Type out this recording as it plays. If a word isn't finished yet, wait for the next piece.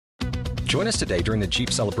Join us today during the Jeep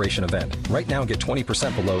Celebration event. Right now, get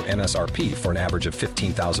 20% below MSRP for an average of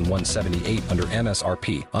 $15,178 under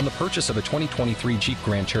MSRP on the purchase of a 2023 Jeep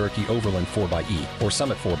Grand Cherokee Overland 4xE or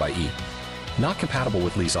Summit 4xE. Not compatible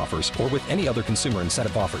with lease offers or with any other consumer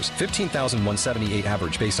incentive offers. $15,178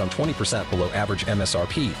 average based on 20% below average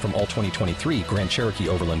MSRP from all 2023 Grand Cherokee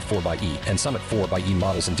Overland 4xE and Summit 4xE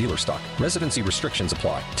models in dealer stock. Residency restrictions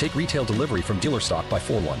apply. Take retail delivery from dealer stock by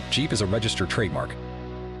 4/1. Jeep is a registered trademark.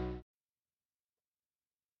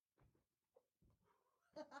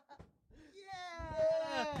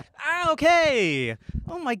 Okay.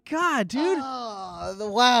 Oh my God, dude. Oh,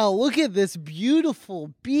 wow, look at this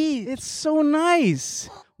beautiful beach. It's so nice.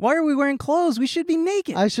 Why are we wearing clothes? We should be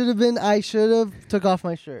naked. I should have took off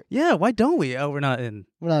my shirt. Yeah, why don't we? Oh, we're not in.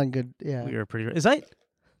 We're not in good. Yeah. We are pretty.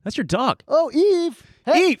 That's your dog. Oh, Eve.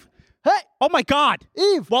 Hey. Eve. Hey. Oh my God.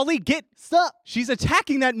 Eve. Wally, Stop. She's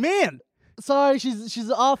attacking that man. Sorry, she's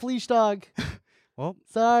an off leash dog. Well,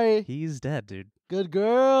 sorry. He's dead, dude. Good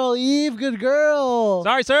girl, Eve. Good girl.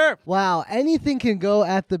 Sorry, sir. Wow, anything can go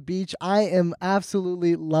at the beach. I am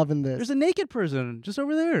absolutely loving this. There's a naked person just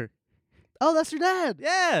over there. Oh, that's your dad.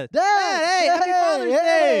 Yeah. Dad. Hey, happy Father's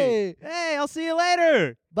Day. Hey. Hey, I'll see you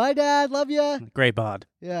later. Bye, Dad. Love ya. Great bod.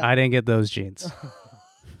 Yeah. I didn't get those jeans.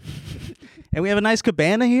 And we have a nice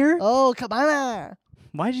cabana here. Oh, cabana.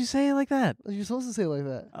 Why'd you say it like that? You're supposed to say it like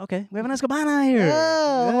that. Okay, we have a nice cabana here.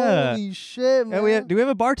 Yeah. Holy shit, man. And do we have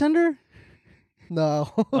a bartender?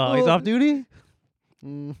 No. Oh, he's off duty?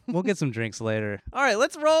 Mm. We'll get some drinks later. All right,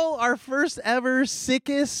 let's roll our first ever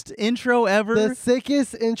sickest intro ever. The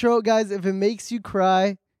sickest intro, guys. If it makes you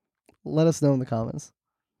cry, let us know in the comments.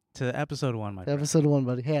 To episode 1, my friend. Episode 1,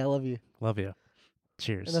 buddy. Hey, I love you. Love you.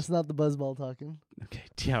 Cheers. And that's not the buzzball talking. Okay,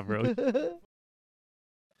 yeah, bro.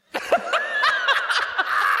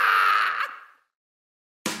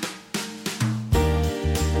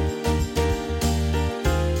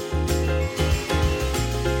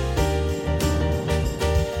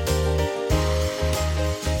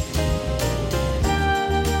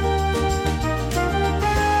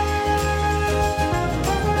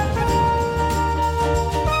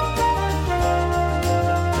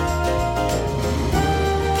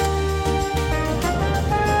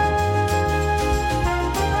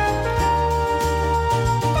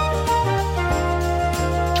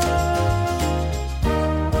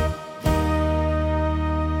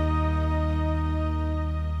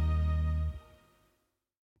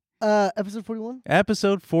 Episode 41?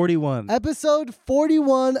 Episode 41. Episode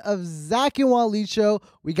 41 of Zach and Waleed Show.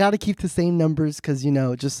 We got to keep the same numbers because,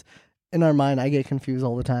 just in our mind, I get confused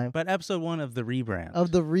all the time. But episode 1 of the rebrand.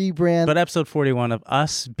 Of the rebrand. But episode 41 of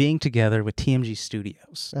us being together with TMG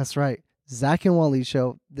Studios. That's right. Zach and Waleed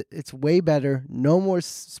Show. It's way better. No more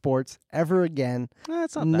sports ever again.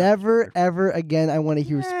 It's not Never, that bad. ever again. I want to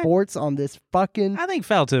hear sports on this fucking... I think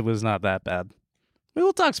Foul Tip was not that bad.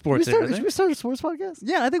 We'll talk sports Should we start a sports podcast?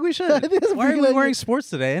 Yeah, I think we should. I think that's a Why are pretty we good wearing idea. sports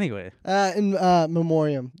today anyway? In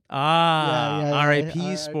memoriam. Yeah, R.I.P.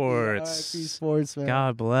 R.I.P. Sports. R.I.P. Sports, man.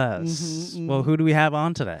 God bless. Mhm, Well, who do we have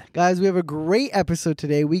on today? Guys, we have a great episode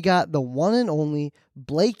today. We got the one and only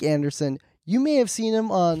Blake Anderson. You may have seen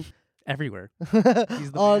him on Everywhere.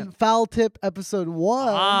 the on man. Foul Tip episode 1.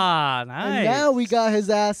 Ah, nice. And now we got his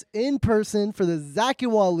ass in person for the Zach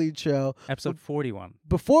and Waleed Show. Episode 41.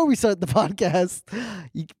 Before we start the podcast,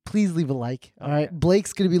 please leave a like. All right,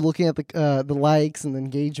 Blake's gonna be looking at the likes and the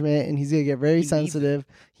engagement, and he's gonna get very sensitive.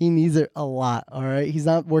 He needs it a lot. All right, he's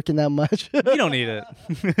not working that much. We don't need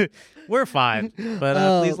it. We're fine.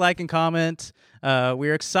 But please like and comment.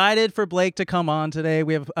 We're excited for Blake to come on today.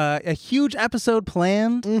 We have a huge episode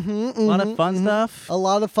planned. A lot of fun stuff. A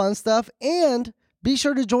lot of fun stuff. And be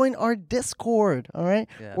sure to join our Discord. All right.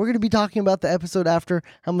 Yeah. We're going to be talking about the episode after,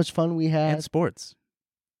 how much fun we had. And sports.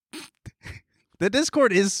 The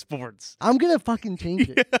Discord is sports. I'm going to fucking change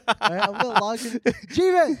it. All right. I'm going to log in.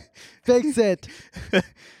 G-Man, fix it.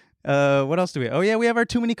 What else do we? Oh yeah, we have our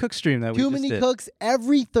Too Many Cooks stream that we Too just Many did. Cooks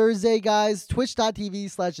every Thursday, guys.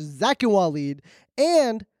 Twitch.tv/Zach and Waleed.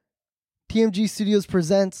 And TMG Studios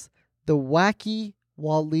presents the Wacky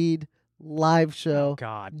Waleed live show. Oh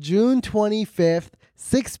God. June 25th,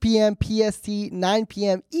 6 p.m. PST, 9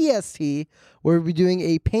 p.m. EST, where we'll be doing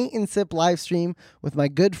a paint and sip live stream with my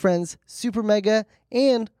good friends Super Mega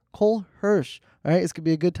and Cole Hirsch. All right, it's going to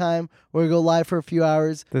be a good time. We're going to go live for a few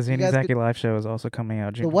hours. The You Zany guys Zaki live show is also coming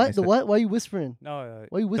out June The what? The 26th. what? Why are you whispering? No,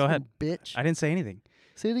 Why are you go whispering, ahead. bitch? I didn't say anything.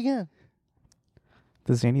 Say it again.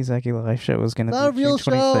 The Zany Zaki live show is going to It's not a be real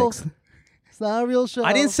June show. 26th. It's not a real show.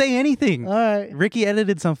 I didn't say anything. All right. Ricky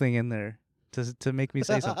edited something in there to make me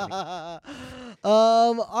say something.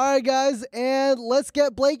 All right, guys, and let's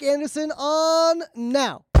get Blake Anderson on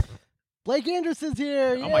now. Blake Anderson's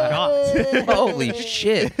here. Oh my God. Yay! Holy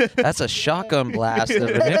shit. That's a shotgun blast of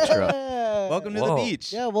an intro. Welcome to Whoa. the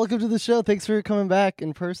beach. Yeah, welcome to the show. Thanks for coming back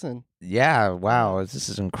in person. Yeah, wow. This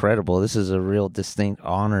is incredible. This is a real distinct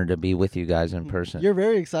honor to be with you guys in person. You're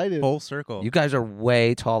very excited. Full circle. You guys are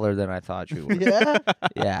way taller than I thought you were. Yeah?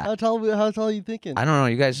 Yeah. How tall are you thinking? I don't know.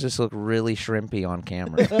 You guys just look really shrimpy on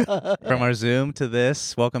camera. From our Zoom to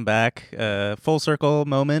this, welcome back. Full circle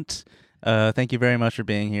moment. Thank you very much for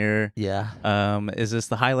being here. Yeah. Is this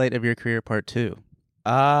the highlight of your career, part 2?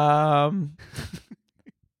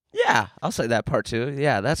 Yeah, I'll say that part 2.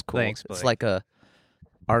 Yeah, that's cool. Thanks, It's Blake. like a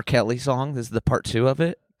R. Kelly song. This is the part 2 of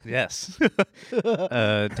it. Yes.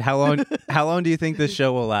 How long do you think this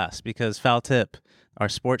show will last? Because Foul Tip, our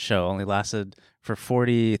sports show, only lasted for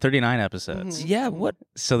 39 episodes. Yeah, what?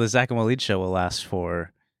 So the Zach and Waleed show will last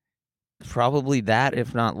for... Probably that,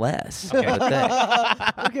 if not less. Okay. I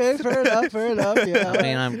would think. Okay, fair enough. Yeah. I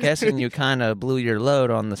mean, I'm guessing you kind of blew your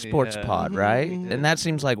load on the sports Yeah. pod, right? And that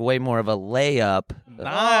seems like way more of a layup.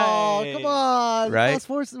 Oh, come on. Right? Not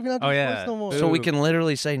sports, we're not Oh, doing yeah. sports no more. So we can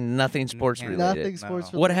literally say nothing sports Nothing related. Nothing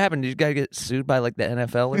sports No. What happened? Did you guys get sued by like the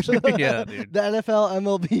NFL or something? Yeah, dude. The NFL,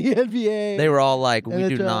 MLB, NBA. They were all like, we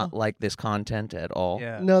do NHL. not like this content at all.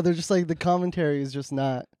 Yeah. No, they're just like the commentary is just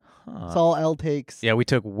not. It's Huh. all L takes. Yeah, we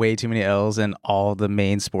took way too many L's, and all the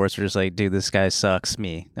main sports were just like, dude, this guy sucks.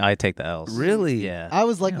 Me. I take the L's. Really? Yeah. I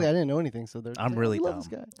was lucky I didn't know anything, so they're I'm like, really we love dumb.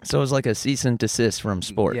 this guy. So it was like a cease and desist from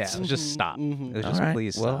sports. Yeah, it was just stop. Mhm. It was All just right.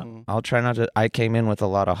 please well, stop. I'll try not to. I came in with a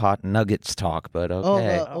lot of hot nuggets talk, but Oh,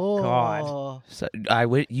 okay. Oh, God. So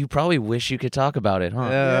you probably wish you could talk about it, huh?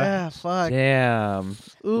 Yeah, fuck. Damn.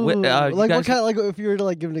 Ooh, you like what guys- kind? Like if you were to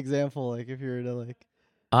like give an example, like if you were to like.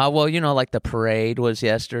 Well, like the parade was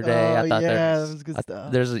yesterday. Oh, I thought yeah, that was good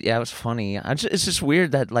stuff. it was funny. It's just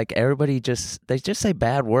weird that like everybody they just say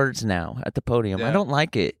bad words now at the podium. I Yeah. don't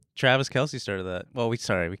like it. Travis Kelce started that. Well, we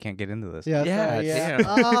can't get into this. Yeah, Yeah, sorry, yeah. damn.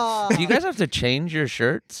 Ah. Do you guys have to change your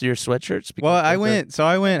shirts, your sweatshirts? Well, I because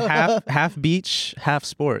went half beach, half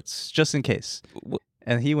sports, just in case.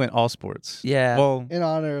 And he went all sports. Yeah. Well, in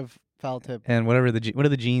honor of Foul Tip. and what are the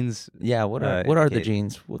jeans? yeah. What are the indicate?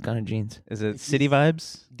 jeans? What kind of jeans? Is it City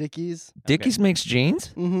Vibes? Dickies. Dickies makes jeans.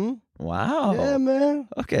 Mm-hmm. Wow. Yeah, man.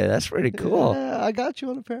 Okay, that's pretty cool. Yeah, I got you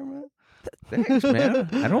on a pair, man. Thanks, man.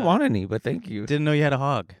 I don't want any, but thank you. Didn't know you had a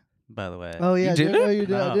hog, by the way. Oh yeah, I didn't? know you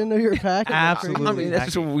did. I No. didn't know you were packing. That's Absolutely. I crazy. mean,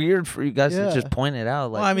 that's weird for you guys to Yeah. just point it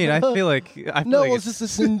out. Like, Well, I mean, I feel like No, like it's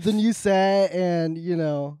just the new set, and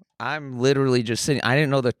I'm literally just sitting. I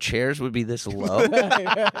didn't know the chairs would be this low,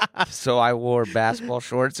 so I wore basketball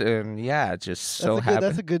shorts, and yeah, it just so happened.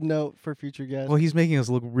 That's a good note for future guests. Well, he's making us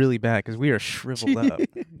look really bad because we are shriveled up.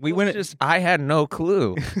 We went. I had no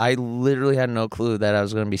clue. I literally had no clue that I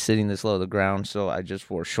was going to be sitting this low to the ground, so I just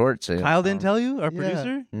wore shorts. And, Kyle didn't tell you, our Yeah.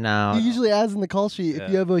 producer. No, He usually adds in the call sheet, if Yeah.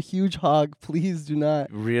 you have a huge hog, please do not.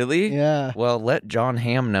 really. Yeah. Well, let John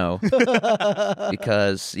Hamm know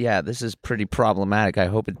because this is pretty problematic. I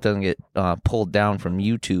hope it doesn't get pulled down from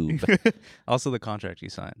YouTube. Also, the contract you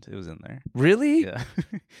signed, it was in there. Really? Yeah.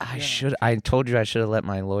 I told you I should have let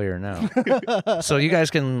my lawyer know. So you guys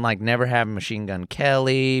can like never have Machine Gun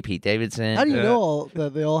Kelly, Pete Davidson. How do you know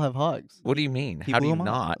that they all have hogs? What do you mean? He How do blew you them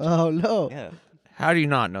not? up. Oh, no. Yeah. How do you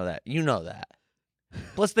not know that? You know that.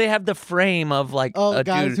 Plus, they have the frame of like Oh, a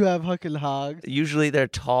guys dude. who have fucking hogs. Usually, they're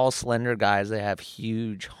tall, slender guys. They have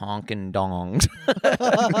huge honking dongs.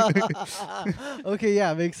 Okay,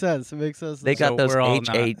 yeah, makes sense. It makes sense. They got So those we're all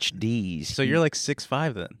not. HHDs. So you're like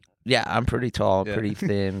 6'5" then. Yeah, I'm pretty tall, Yeah. pretty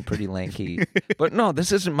thin, pretty lanky. But no,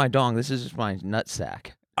 this isn't my dong. This is just my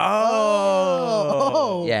nutsack.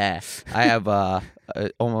 Oh. Yeah, I have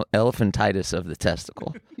almost elephantitis of the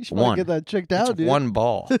testicle. You should probably get that checked out, It's dude. one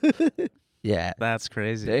ball. Yeah. That's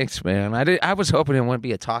crazy. Thanks, man. I was hoping it wouldn't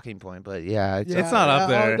be a talking point, but yeah, it's, It's not up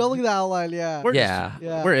there. Don't look at the outline, yeah. We're yeah.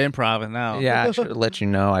 yeah. We're improving now. Yeah, I should let you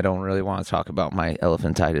know. I don't really want to talk about my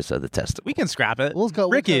elephantitis of the testicle. We can scrap it. We'll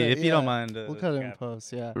Ricky, cut it, if you yeah. don't mind. We'll cut it in scrap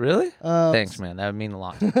post, yeah. Really? Um, Thanks, man. That would mean a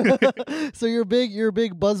lot. So you're a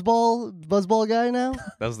big buzzball guy now?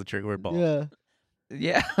 That was the trigger word ball. Yeah.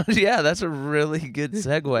 Yeah, yeah, that's a really good You're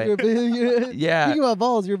segue. big, Yeah. Speaking about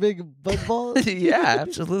balls, you're a big buzzball? Yeah,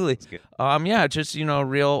 absolutely. good. Yeah, just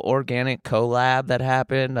real organic collab that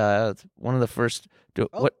happened. One of the first.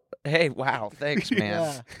 What? Hey, wow, thanks,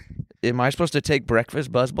 man. Yeah. Am I supposed to take breakfast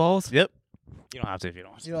buzzballs? Yep. You don't have to if you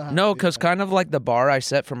don't want to. You don't have No, to do because that. kind of like the bar I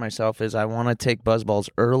set for myself is I want to take buzzballs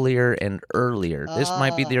earlier and earlier. This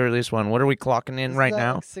might be the earliest one. What are we clocking in Isn't right that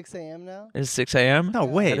now? Like 6 a.m. now? Is it 6 a.m.? No,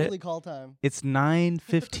 wait. Early call time. It's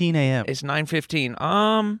 9:15 a.m. It's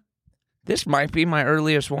 9:15. This might be my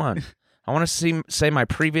earliest one. I want to say my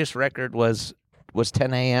previous record was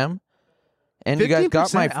 10 a.m. And you guys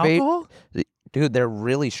got my 15% favorite. alcohol? Dude, they're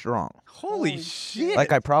really strong. Holy shit.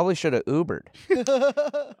 Like, I probably should have Ubered.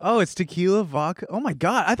 Oh, it's tequila, vodka. Oh my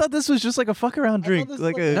god. I thought this was just like a fuck around drink. this was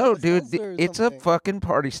Like like a a- No, a dude, seltzer or it's a something. fucking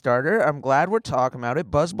party starter. I'm glad we're talking about it.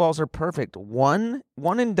 Buzzballs are perfect. One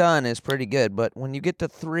and done is pretty good, but when you get to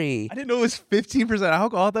 3, I didn't know it was 15%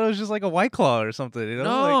 alcohol. I thought it was just like a White Claw or something. You know?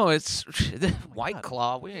 no, Like, it's White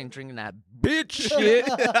Claw. We ain't drinking that bitch shit.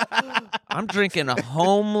 I'm drinking a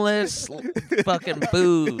homeless fucking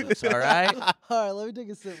booze. All right. All right, let me take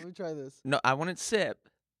a sip. Let me try this. No, I want to sip.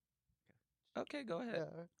 Okay, go ahead.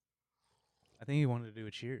 Yeah. I think you wanted to do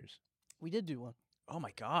a cheers. We did do one. Oh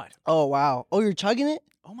my god. Oh wow. Oh, you're chugging it?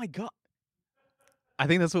 Oh my god. I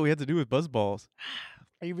think that's what we had to do with Buzzballs.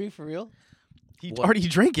 Are you being for real? He What? already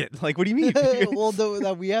drank it. Like, what do you mean? Well,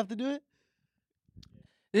 that we have to do it.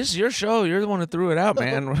 This is your show. You're the one who threw it out,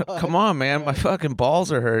 man. Come on, man. My fucking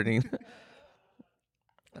balls are hurting.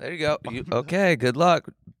 There you go. Okay, good luck.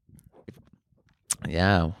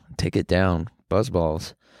 Yeah, take it down.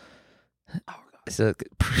 Buzzballs.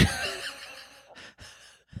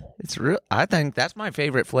 It's real. I think that's my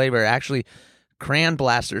favorite flavor. Actually, Cran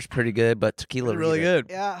Blaster's pretty good, but tequila really Rita-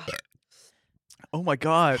 good. Yeah. Oh my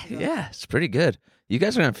god. Yeah, it's pretty good. You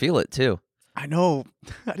guys are gonna feel it too. I know.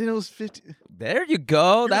 I didn't know it was 50. There you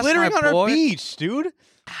go. You're That's littering my on our point. beach, dude.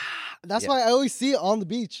 That's Yeah. why I always see it on the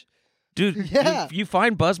beach. Dude. Yeah. You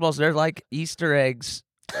find buzzballs. They're like Easter eggs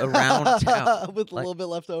around town. With a Like, little bit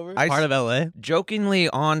left over. I Part of LA. jokingly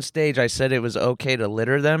on stage, I said it was okay to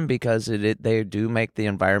litter them because they do make the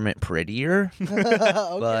environment prettier. Okay,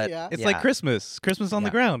 but- yeah. It's Yeah. like Christmas. Christmas on the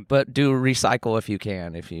Yeah. ground. But do recycle if you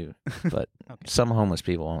can. But Okay. some homeless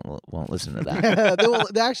people won't listen to that.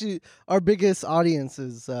 they actually, our biggest audience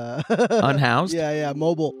is Unhoused? Yeah,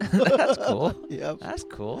 mobile. That's cool. Yep. That's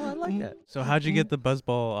cool. I like that. So how'd you get the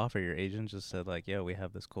Buzzball offer? Your agent just said like, "Yo, we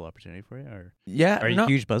have this cool opportunity for you," or Yeah. are you no,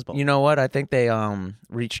 huge Buzzball? you know what? I think they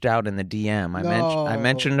reached out in the DM. I No.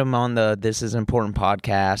 mentioned them on the This Is Important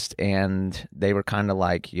podcast, and they were kind of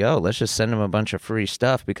like, "Yo, let's just send them a bunch of free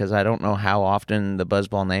stuff," because I don't know how often the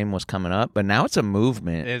Buzzball name was coming up, but now it's a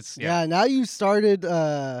movement. it's Yeah. Now you started.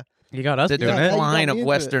 You got us The doing Yeah, it. now you got decline me of into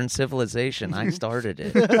Western civilization. I started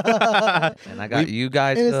it, and and I got you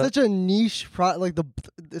guys. it's hooked. such a niche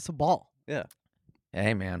it's a ball.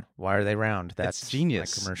 Hey man, why are they round? That's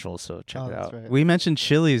genius. My commercial, so check Oh, it that's out. right. We mentioned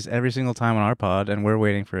Chili's every single time on our pod, and we're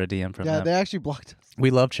waiting for a DM from Yeah, them. they actually blocked We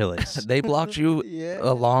love Chili's. They blocked you us. Yeah.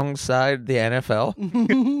 alongside the NFL.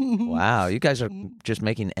 wow. Wow, you guys are just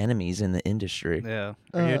making enemies in the industry. Yeah.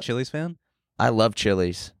 Are you a Uh, Chili's fan? I love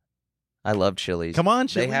Chili's. I love Chili's. Come on,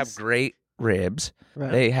 They Chili's. have great ribs.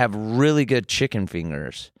 Right. They have really good chicken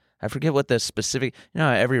fingers. I forget what the specific. You know,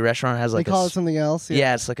 how every restaurant has They like call a it something else.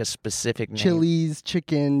 yeah, it's like a specific name. Chili's,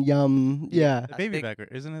 chicken, yum. Yeah. The I baby think- back,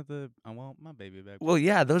 isn't it the? Well, my baby back. Well,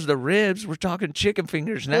 yeah, those are the ribs. We're talking chicken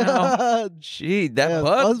fingers now. Gee, that Yeah,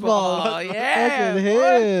 buzzball. Fucking Yeah, what?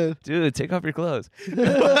 hit. Dude, take off your clothes. Oh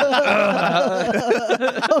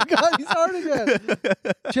God, he's hard again.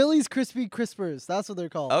 Chili's crispy crispers. That's what they're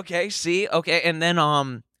called. Okay, see, okay, and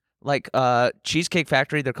then like Cheesecake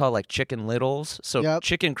Factory, they're called like Chicken Littles. So Yep.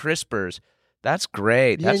 Chicken Crispers. That's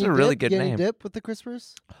great. You get That's any a really dip? good You get any name. dip with the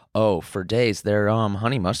crispers? Oh, for days. Their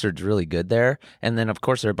honey mustard's really good there. And then of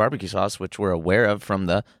course their barbecue sauce, which we're aware of from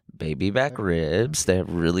the baby back ribs. They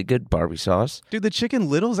have really good barbecue sauce. Dude, the Chicken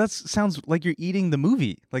Littles. That sounds like you're eating the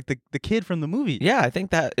movie, like the kid from the movie. Yeah, I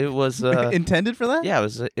think that it was Intended for that. yeah,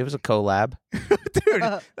 it was a collab. Dude,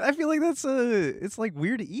 I feel like it's like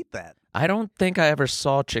weird to eat that. I don't think I ever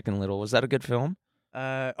saw Chicken Little. Was that a good film?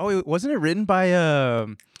 Wasn't it written by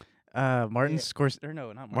Martin Scorsese? Or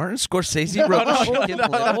no, not Martin Scorsese wrote Chicken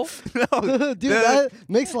Little. No, Dude, that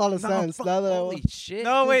makes a lot of sense. Now that Holy shit.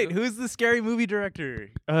 no, wait. Who's the scary movie director?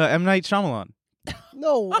 M. Night Shyamalan.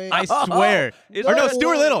 no way. I swear. It's Or no, not-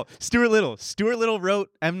 Stuart Little. Stuart Little. Stuart Little wrote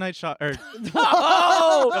M. Night Shyamalan.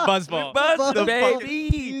 Oh, The Buzzball. Buzz, The baby.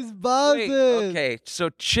 He's buzzing. Wait, okay, so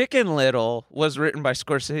Chicken Little was written by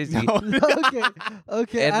Scorsese.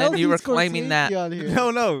 okay. And I then don't you see were claiming Scorsese that- on here.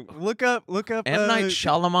 No. Look up. M. Night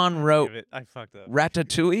Shyamalan wrote Damn it, I fucked up.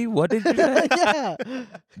 Ratatouille. What did you say? yeah.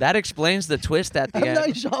 That explains the twist at the M. Night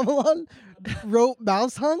end. Shyamalan wrote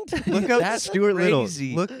Mouse Hunt. Look up That's Stuart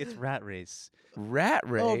crazy. Little. Look, it's Rat Race. Rat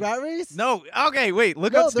Race. Oh, Rat Race? No, okay, wait.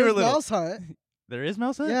 Look no, up Stuart there's Little. Mouse Hunt. There is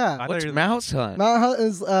Mouse Hunt? Yeah. I thought What's you were- Mouse Hunt? Mouse Hunt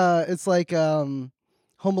is it's like Home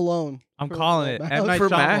Alone. I'm for calling it. Mouse. M. Night For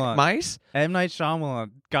Shyamalan. mice? M. Night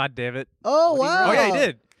Shyamalan. God damn it. Oh What do you wow. Oh, yeah, he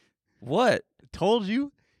did. What? Told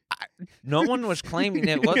you. No one was claiming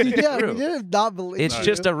it wasn't Yeah, true. we did not believe. It's you.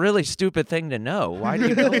 just a really stupid thing to know. Why do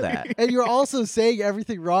you know that? And you're also saying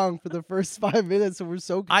everything wrong for the first 5 minutes, so we're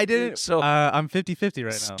so. I didn't. So I'm 50-50 right now.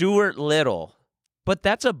 Stuart Little, but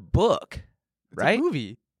that's a book, It's right? a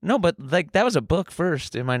movie. No, but like that was a book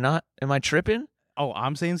first. Am I not? Am I tripping? Oh,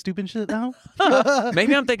 I'm saying stupid shit now?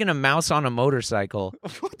 Maybe I'm thinking a mouse on a motorcycle.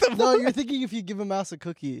 No, you're thinking if you give a mouse a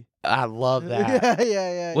cookie. I love that.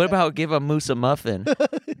 Yeah. What about give a moose a muffin?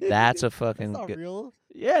 That's a That's fucking not good. real.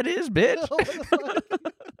 Yeah, it is, bitch. What the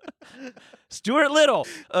fuck? Stuart Little,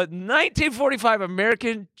 a 1945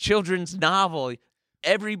 American children's novel.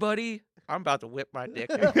 Everybody, I'm about to whip my dick.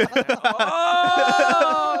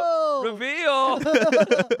 Oh, reveal.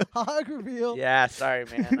 Hog reveal. Yeah, sorry,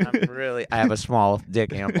 man. I have a small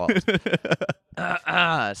dick and balls.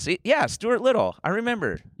 See, yeah, Stuart Little. I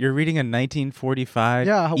remember. You're reading a 1945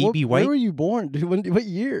 Yeah, E.B. where White? were you born, dude? What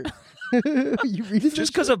year? You reading this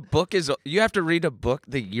Just because a book is, you have to read a book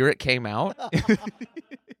the year it came out.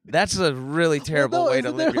 That's a really shit? terrible Well, no, way to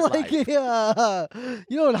isn't live there your like life.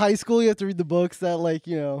 you know, in high school you have to read the books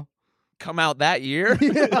that Come out that year?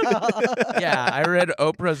 Yeah, I read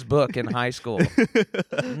Oprah's book in high school.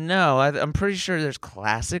 No, I'm pretty sure there's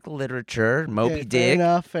classic literature. Moby Okay,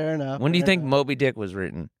 Dick. Fair enough. When do you fair think enough. Moby Dick was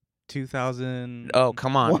written? 2000. Oh,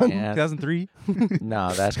 come on, One- man. 2003?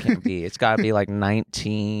 No, that can't be. It's got to be like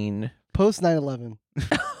 19. Post 9/11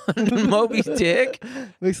 Moby Dick?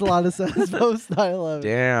 makes a lot of sense. Post 9/11.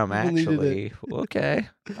 Damn, People needed actually. Okay,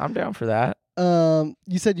 I'm down for that.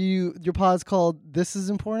 You said your pod's called "This Is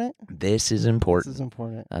Important." This is This important. is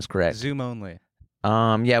important. That's correct. Zoom only.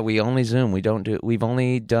 Yeah, we only Zoom. We've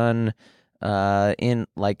only done in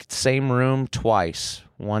like same room twice.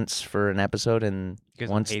 Once for an episode and You guys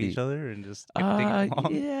once hate the each other and just get things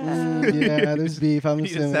along? yeah. Yeah, there's beef. I'm You need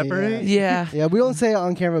to assuming. separate? Yeah. Yeah. Yeah, we don't say it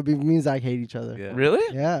on camera, but it means I hate each other. Yeah.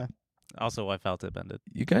 Really? Yeah. Also, I felt it bended.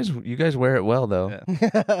 You guys wear it well though.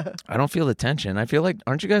 Yeah. I don't feel the tension. I feel like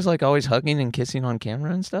aren't you guys like always hugging and kissing on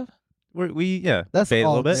camera and stuff? We That's fade a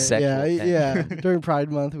all little bit. Sexual Yeah, tension. yeah. During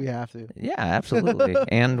Pride Month, we have to. Yeah, absolutely.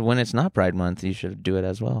 And when it's not Pride Month, you should do it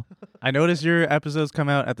as well. I noticed your episodes come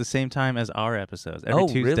out at the same time as our episodes every Oh,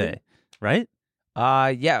 Tuesday, really? right?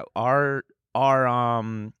 Yeah, our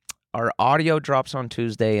audio drops on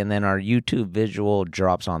Tuesday and then our YouTube visual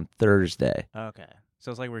drops on Thursday. Okay. So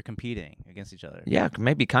it's like we're competing against each other. Yeah,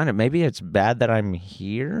 maybe kind of. Maybe it's bad that I'm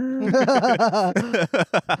here.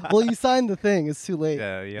 Well, you signed the thing. It's too late.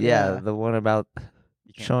 Yeah. Yeah, Yeah. the one about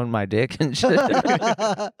You can't- showing my dick and shit.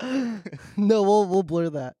 No, we'll blur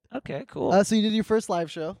that. Okay, cool. So you did your first live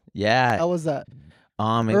show. Yeah. How was that? It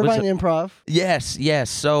was Irvine Improv. yes.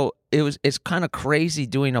 So it's kind of crazy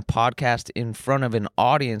doing a podcast in front of an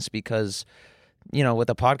audience because, you know, with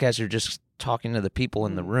a podcast you're just talking to the people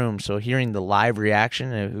in the room. So hearing the live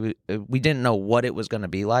reaction, we didn't know what it was going to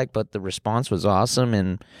be like, but the response was awesome.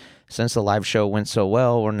 And since the live show went so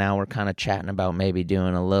well, we're kind of chatting about maybe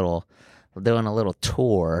doing a little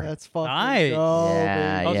tour. That's fucking Nice. dope,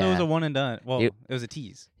 Yeah, baby. Also, it was yeah. a one and done. Well, It- it was a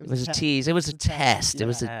tease. It was a test. tease. It was a It was a test. test. It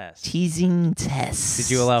was a Yes. teasing test. Did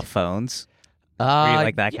you allow phones? Were you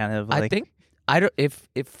like that yeah, kind of I like? think I don't. If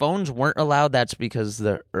phones weren't allowed, that's because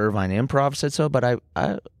the Irvine Improv said so. But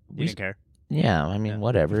you didn't care. yeah. I mean, Yeah.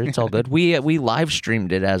 whatever. It's all good. We live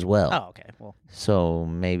streamed it as well. Oh, okay. Well, So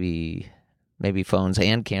maybe phones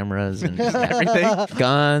and cameras and everything.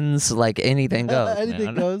 guns, like anything goes. Anything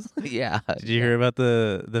man. goes. Yeah. Did you hear about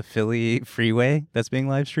the Philly freeway that's being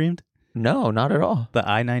live streamed? No, not at all. The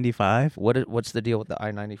I-95. What's the deal with the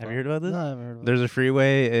I-95? Have you heard about this? No, I haven't heard of it. There's a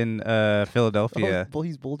freeway in Philadelphia. Oh,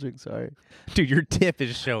 he's bulging. Sorry. Dude, your tip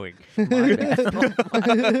is showing.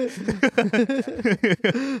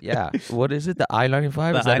 Yeah. What is it? The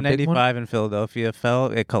I-95? The Is that a big one? I-95 in Philadelphia fell.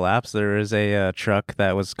 It collapsed. There was a truck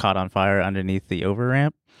that was caught on fire underneath the over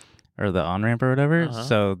ramp or the on ramp or whatever. Uh-huh.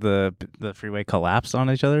 So the freeway collapsed on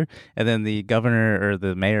each other, and then the governor or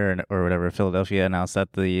the mayor or whatever of Philadelphia announced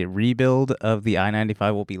that the rebuild of the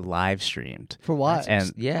I-95 will be live streamed. For what?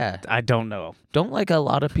 And Yeah. I don't know. Don't like a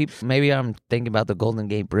lot of people. Maybe I'm thinking about the Golden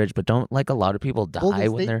Gate Bridge, but don't like a lot of people die Golden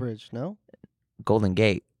when State they're Bridge. No. Golden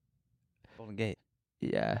Gate. Golden Gate.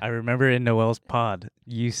 Yeah. I remember in Noel's pod,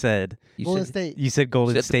 you said Golden said, State. you said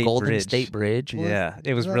Golden you said State the Golden Bridge. State Bridge. Well, Yeah,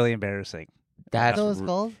 it was that's- really embarrassing. That's That's what it's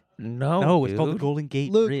called. no. No, it's called the dude. Golden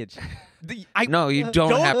Gate Luke. Bridge. No, you don't,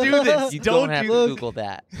 Don't have do to this. You Don't don't have do to this. Google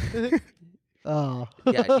that. Oh.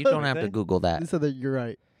 Yeah, you don't have to Google You that. said that you're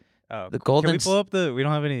right. Oh, The cool. Can Golden we pull up the? We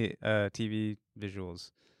don't have any TV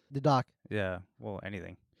visuals. The doc. Yeah, well,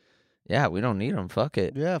 anything. Yeah, we don't need them. Fuck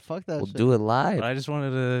it. Yeah. Fuck that. We'll shit. do it But live. I just wanted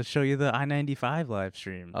to show you the I-95 live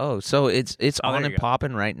stream. Oh, so it's Oh, on there and you go.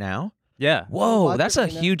 popping right now. Yeah. Whoa, Watch that's it a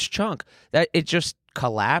right now. huge chunk. That it just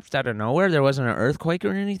collapsed out of nowhere. There wasn't an earthquake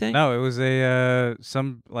or anything. No, it was a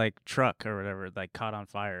some like truck or whatever like caught on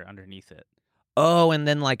fire underneath it. Oh, and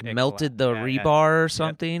then like It melted collapsed. the Yeah, rebar or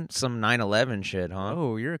something. Some 9/11 shit, huh?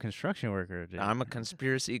 Oh, you're a construction worker. Dude. I'm a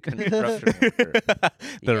conspiracy construction worker.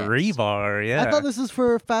 the Yes. rebar. Yeah. I thought this was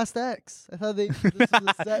for Fast X. I thought this was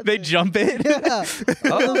a set they thing. jump in. Yeah.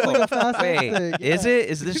 Oh, It was like a Fast X wait, thing. is yeah. it?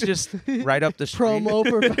 Is this just right up the street? Promo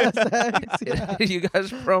for Fast X. Yeah. You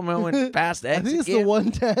guys promoing Fast X I think it's again? the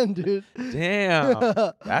 110, dude.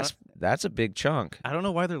 Damn, that's a big chunk. I don't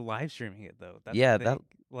know why they're live streaming it though. That's Yeah, the that- thing.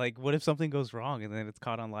 Like, what if something goes wrong and then it's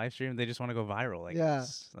caught on live stream? They just want to go viral. Like, Yeah.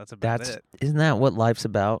 that's about That's it. isn't that what life's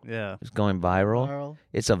about? Yeah. It's going viral. Viral.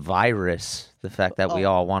 It's a virus. The fact that we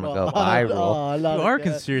Oh, all want to go oh, viral. oh, not You are a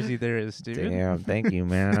again. conspiracy theorist, dude. Damn, thank you,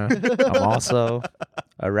 man. I'm also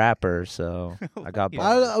a rapper, so I got. Yeah.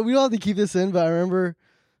 bars. We don't have to keep this in, but I remember,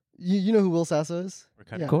 you know who Will Sasso is? We're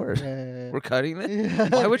cutting Yeah. Of course. Yeah. We're cutting it. Yeah.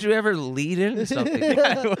 Why would you ever lead into something?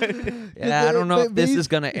 Yeah, I don't know if this bas- is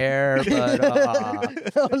gonna air, but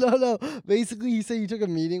no. Basically, he said you took a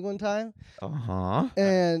meeting one time, uh-huh.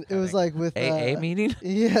 and it was like with AA meeting.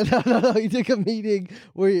 Yeah, no. He took a meeting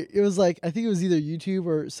where it was like I think it was either YouTube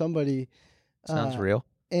or somebody. Sounds real.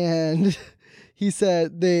 And he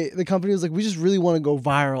said the company was like, we just really want to go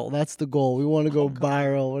viral. That's the goal. We want to go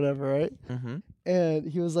viral, whatever, right? Mm-hmm. And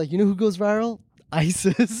he was like, you know who goes viral?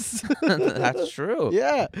 ISIS. That's true.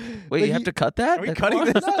 Yeah. Wait, Like, you have to cut that? Are we That's cutting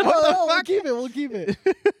fine. this? No, we'll keep it. We'll keep it.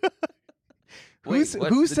 Wait, what's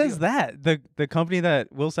Who the says deal? that? The company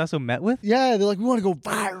that Will Sasso met with? Yeah, they're like, we want to go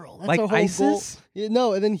viral. That's Like our whole ISIS? goal. Yeah,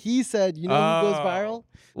 no, and then he said, you know who goes Oh. viral?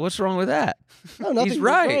 What's wrong with that? No, nothing. He's He was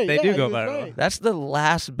right. They Yeah, do he go was viral. right. That's the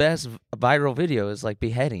last best viral video is like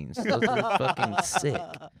beheadings. Those are fucking sick.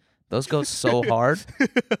 Those go so hard.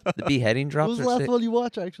 The beheading What drops was the are last sick. one you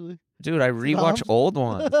watched, actually? Dude, I rewatch Moms? old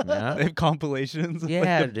ones, They man. have compilations of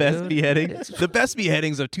Yeah, like the best dude. beheadings. It's- The best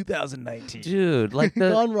beheadings of 2019. Dude, like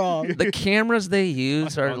Gone wrong. the cameras they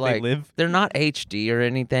use How are long they like live. they're not HD or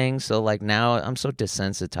anything. So like now I'm so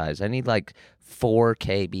desensitized. I need like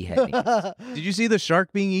 4K beheading. Did you see the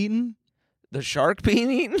shark being eaten? The shark being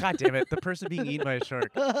eaten? God damn it. The person being eaten by a shark.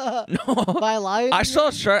 No. By a lion? I saw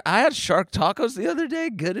shark. I had shark tacos the other day.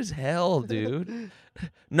 Good as hell, dude.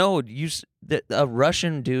 No, a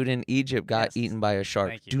Russian dude in Egypt got Yes. eaten by a shark.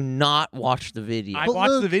 Thank you. Do not watch the video. I But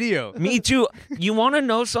watched look- the video. Me too. You want to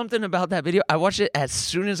know something about that video? I watched it as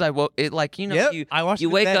soon as I woke. It like you know Yep, you I watched you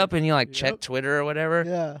it wake then. up and you like Yep. check Twitter or whatever.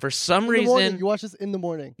 Yeah. For some In the morning. reason, You watch this in the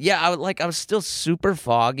morning. yeah, I was still super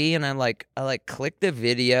foggy, and I clicked the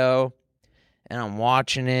video, and I'm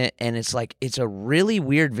watching it, and it's a really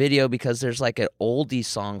weird video because there's like an oldie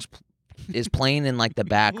songs is playing in like the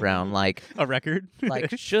background, like A record?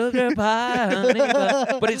 sugar pie, honey,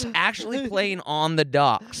 but it's actually playing on the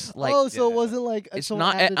docks, like. oh, so yeah. it wasn't like It's someone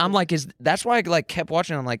not. added I'm it. like, that's why I like kept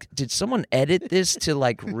watching. I'm like, did someone edit this to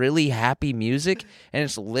like really happy music? And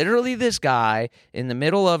it's literally this guy in the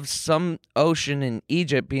middle of some ocean in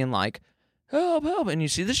Egypt being like, help, help. And you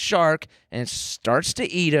see the shark and it starts to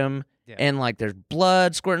eat him. Yeah. And like there's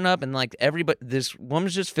blood squirting up, and like everybody, this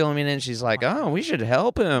woman's just filming it, and she's like, "Oh, we should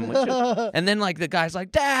help him." We should. And then like the guy's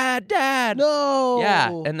like, "Dad, Dad." No. Yeah.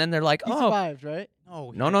 And then they're like, he "Oh, survived, right?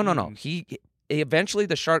 No, no. He eventually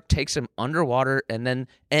the shark takes him underwater, and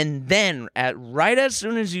then at right as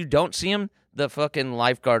soon as you don't see him, the fucking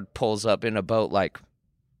lifeguard pulls up in a boat like.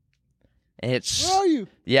 It's Where are you?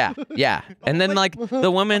 yeah. And then like the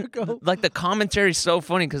woman, Marco. like the commentary's so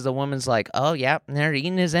funny because the woman's like, "Oh yeah, they're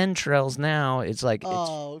eating his entrails now." It's like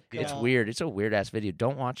Oh, it's God. weird. It's a weird ass video.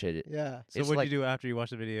 Don't watch it. Yeah. So It's what did like- you do after you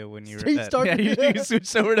watched the video when you were He at started- Yeah, you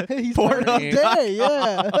switched over to He porn. started his on- day,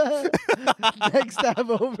 yeah. Next tab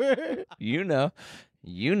over.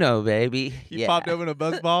 You know, baby. You yeah. popped open a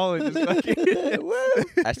buzz ball and just fucking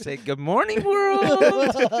I say, "Good morning, world."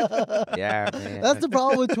 Yeah, man. That's the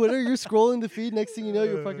problem with Twitter. You're scrolling the feed. Next thing you know,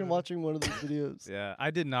 you're fucking watching one of those videos. Yeah, I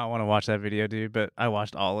did not want to watch that video, dude, but I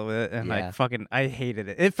watched all of it and Yeah. I hated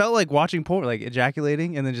it. It felt like watching porn, like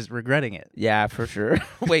ejaculating and then just regretting it. Yeah, for sure.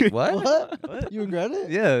 Wait, what? What? You regret it?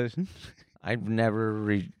 Yeah. I've never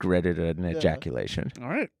regretted an ejaculation. All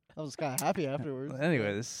right. I was kind of happy afterwards.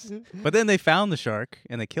 Anyways, but then they found the shark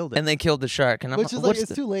and they killed it. And they killed the shark, and I'm Which is like, like, what's it's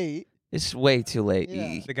the- too late. It's way too late.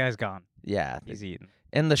 Yeah. the guy's gone. Yeah. He's eaten.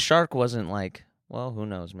 And the shark wasn't like, well, who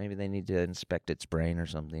knows? Maybe they need to inspect its brain or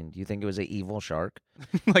something. Do you think it was an evil shark?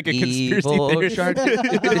 Like a conspiracy Evil theory. shark.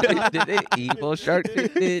 Evil shark.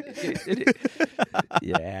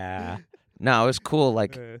 Yeah. No, it was cool.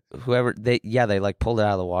 Like whoever they like pulled it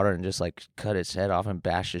out of the water and just like cut its head off and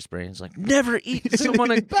bashed its brains. Like never eat someone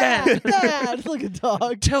again. Bad, like a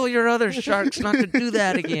dog. Tell your other sharks not to do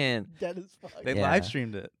that again. Dead as fuck. They Yeah. live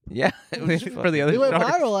streamed it Yeah, it was for the other It went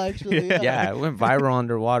sharks. viral, actually. Yeah. yeah, it went viral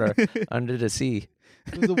underwater, under the sea.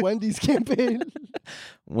 It was a Wendy's campaign.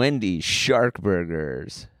 Wendy's shark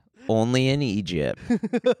burgers, only in Egypt.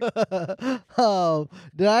 Oh,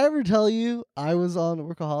 did I ever tell you I was on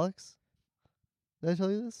Workaholics? Did I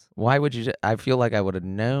tell you this? Why would you? I feel like I would have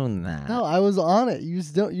known that. No, I was on it. You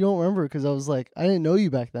just don't remember because I was like, I didn't know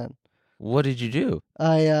you back then. What did you do?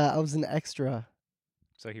 I was an extra.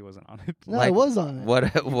 So he wasn't on it. No, I Like, was on it. What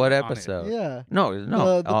it. episode? Yeah. No,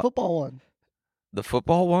 no. The football one. The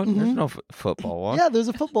football one? There's Mhm. no football one. Yeah, there's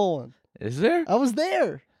a football one. Is there? I was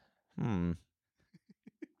there. In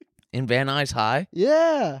Van Nuys High?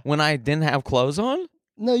 Yeah. When I didn't have clothes on?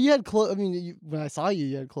 No, you had clothes. I mean, when I saw you,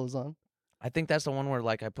 you had clothes on. I think that's the one where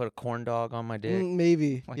like I put a corn dog on my dick.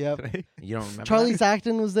 Maybe. Like Yep. today. You don't remember? Charlie that?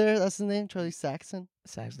 Saxton was there. That's his name. Charlie Saxton.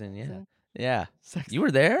 Saxton, yeah. Saxton? Yeah. Saxton. You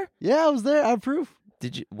were there? Yeah, I was there. I have proof.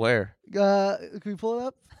 Did you? Where? Can we pull it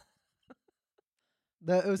up?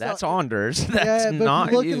 It was That's not, Anders. Yeah, That's but not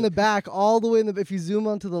if you look you. in the back, all the way in the. If you zoom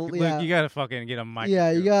onto the. Look, Yeah. you gotta fucking get a mic. Yeah,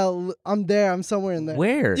 you got. I'm there. I'm somewhere in there.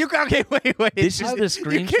 Where? You got okay. Wait. This is the You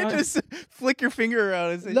screenshot? can't just flick your finger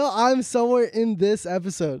around and say. No, I'm somewhere in this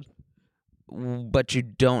episode. But you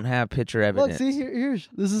don't have picture Look, evidence. see here's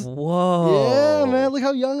this is. Whoa. Yeah, man. Look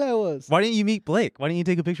how young I was. Why didn't you meet Blake? Why didn't you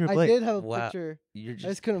take a picture of I Blake? did have a Wow. picture. You're I just.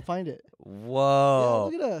 just couldn't find it. Whoa.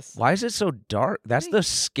 Yeah, look at us. Why is it so dark? That's the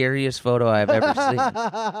scariest photo I've ever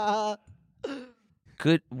seen.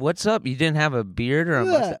 Good. What's up? You didn't have a beard or a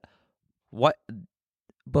Look at mustache? What?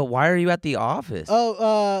 But why are you at the office?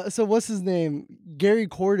 Oh, so what's his name? Gary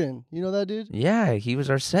Corden. You know that dude? Yeah, he was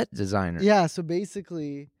our set designer. Yeah. So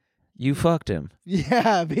basically, You fucked him.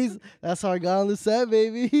 yeah. That's how I got on the set,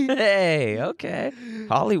 baby. Hey, okay.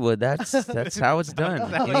 Hollywood, that's how it's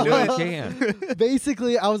done. That's how You you know do you can.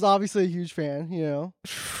 Basically, I was obviously a huge fan. You know,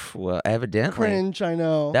 Well, evidently. cringe. I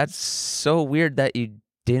know. That's so weird that you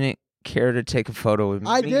didn't care to take a photo with me.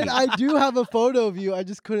 I did. I do have a photo of you. I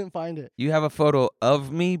just couldn't find it. You have a photo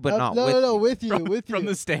of me, but not no, with no, me. with you, with you, From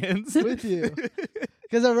the stands. with you.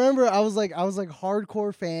 Because I remember I was like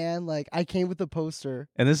hardcore fan. Like I came with the poster.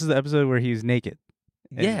 And this is the episode where he's naked.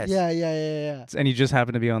 And- Yes. Yeah. And you just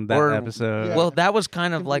happen to be on that Or- episode. Yeah. Well, that was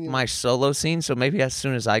kind of like Convenient. my solo scene, so maybe as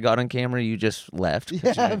soon as I got on camera, you just left. 'cause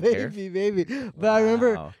you Yeah, didn't care. maybe. But I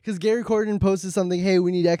remember Wow. because Gary Corden posted something. Hey,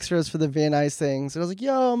 we need extras for the Van Nuys things. And I was like,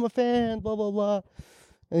 yo, I'm a fan. Blah blah blah.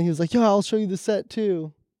 And he was like, yo, I'll show you the set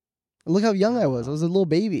too. And look how young I was. I was a little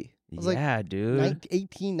baby. I was Yeah, dude.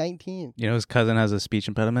 18, 19. You know his cousin has a speech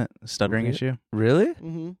impediment, a stuttering Really? issue. Really?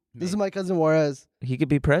 Mm-hmm. This is my cousin Juarez. He could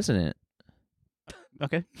be president.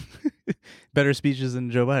 Okay. Better speeches than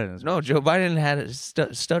Joe Biden's. No, Joe Biden had it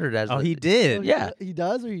stuttered as. Oh, the- he did. Yeah. He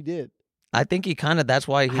does or he did? I think he kind of. That's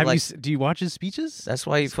why he Have like. do you watch his speeches? That's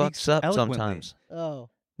why he speaks fucks up eloquently. sometimes. Oh.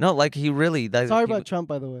 No, like he really. That, Sorry he- about Trump,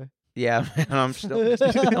 by the way. Yeah, man, I'm still.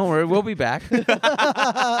 Don't worry, we'll be back.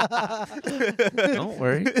 Don't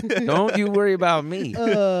worry. Don't you worry about me.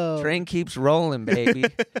 Oh. Train keeps rolling, baby.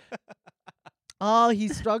 Oh, he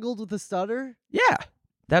struggled with the stutter? Yeah,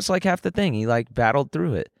 that's like half the thing. He like battled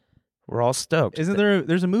through it. We're all stoked. Isn't there?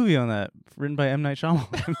 There's a movie on that written by M. Night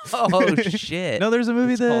Shyamalan. Oh shit! No, there's a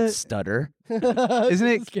movie it's called that Stutter. Isn't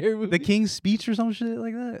it scary movie? The King's Speech or some shit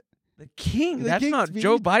like that. The king. The That's King's not Speech?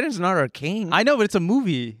 Joe Biden's not our king. I know, but it's a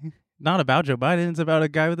movie. Not about Joe Biden. It's about a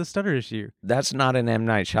guy with a stutter issue. That's not an M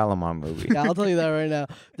Night Shyamalan movie. Yeah, I'll tell you that right now.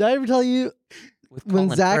 Did I ever tell you With when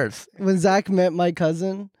Colin Zach Firth. when Zach met my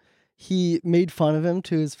cousin, he made fun of him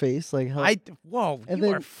to his face, like how. Whoa, And you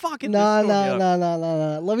then- are fucking. No. this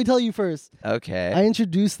story up. Let me tell you first. Okay. I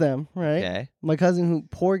introduced them, right? Okay. My cousin, who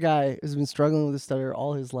poor guy, has been struggling with a stutter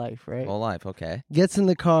all his life, right? Whole life. Okay. Gets in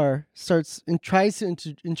the car, starts and tries to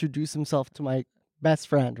introduce himself to my best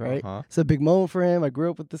friend, right? Uh-huh. It's a big moment for him. I grew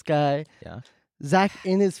up with this guy. Yeah. Zach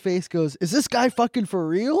in his face goes, "Is this guy fucking for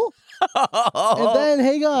real?" Oh. And then,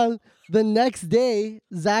 hang on, the next day,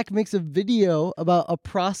 Zach makes a video about a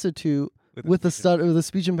prostitute with a stutter, with a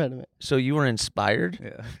speech impediment. So you were inspired?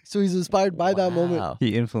 Yeah, So he's inspired by that moment. Wow.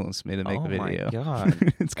 he influenced me to make Oh the my video.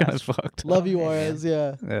 God. It's kind of fucked. Love you, Okay, Juarez.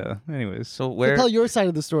 Yeah. Yeah. Anyways, So So where? tell your side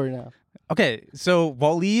of the story now. okay. So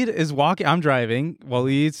Waleed is walking. I'm driving.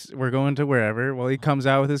 We're going to wherever. Waleed comes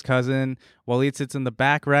out with his cousin. Waleed sits in the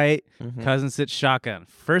back right. Mhm. Cousin sits shotgun.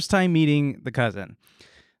 First time meeting the cousin.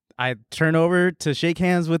 I turn over to shake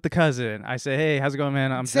hands with the cousin. I say, "Hey, how's it going,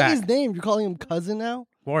 man? I'm Say Zach his name. You're calling him cousin now?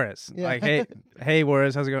 Juarez." Yeah. Like, hey,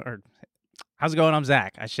 Juarez, how's it going? Or how's it going? I'm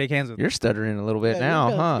Zach. I shake hands with him. You're stuttering a little bit Yeah, now,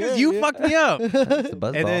 you're huh? good. You fucked me up. It's the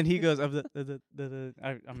buzzball. And then he goes,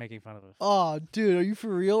 I'm making fun of him. Oh, dude, are you for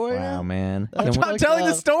real right wow, now? man. That's Can we- I'm telling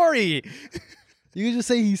the story. You can just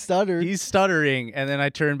say he stuttered. He's stuttering, and then I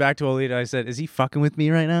turned back to Alita. I said, "Is he fucking with me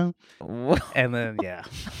right now?" And then yeah,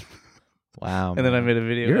 wow. and then I man. made a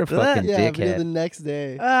video. You're a after that. fucking yeah, but dickhead. the next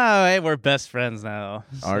day. Oh, hey, we're best friends now.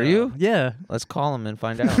 Are So, you? Yeah. Let's call him and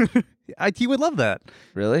find out. He would love that.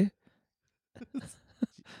 Really?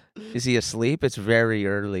 Is he asleep? It's very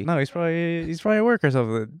early. No, he's probably at work or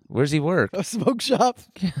something. Where's he work? A smoke shop.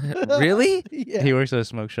 Really? Yeah. He works at a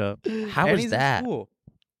smoke shop. How And is he's in that? school.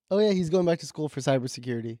 Oh yeah, he's going back to school for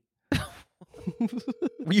cybersecurity.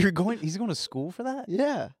 He's going to school for that?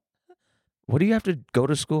 Yeah. What do you have to go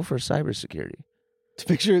to school for cybersecurity? To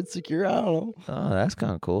make sure it's secure. I don't know. Oh, that's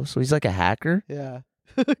kind of cool. So he's like a hacker? Yeah.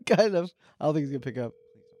 Kind of. I don't think he's gonna pick up.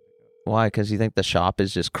 Why? Because you think the shop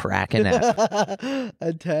is just cracking at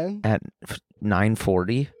At 10? at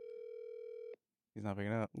 9:40? He's not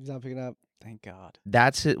picking up. He's not picking up. Thank God.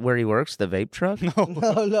 That's it. Where he works, the vape truck. No.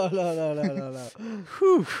 No.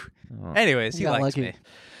 Whew. Oh, Anyways, he You got likes lucky. me.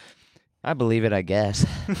 I believe it. I guess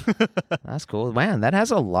that's cool. Man, that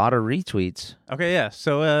has a lot of retweets. Okay, yeah.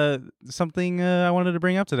 So something I wanted to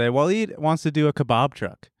bring up today. Waleed wants to do a kebab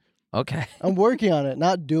truck. Okay. I'm working on it,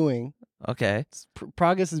 not doing. Okay.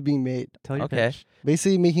 Progress is being made. Tell your Okay. pitch.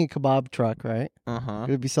 Basically making a kebab truck, right? Uh We're huh.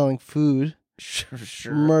 gonna be selling food,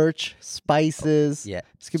 Sure. merch, spices. Yeah.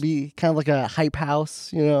 It's gonna be kind of like a hype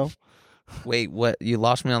house, you know? Wait, what? You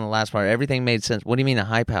lost me on the last part. Everything made sense. What do you mean a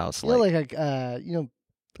hype house? You know, like a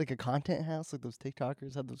like a content house, like those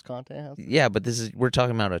TikTokers have those content houses. Yeah, but we're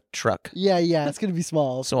talking about a truck. Yeah, it's gonna be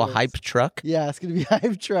small. of So a course. hype truck? Yeah, it's gonna be a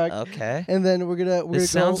hype truck. Okay. And then we're gonna This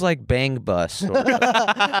sounds go, like Bang Bus. Or,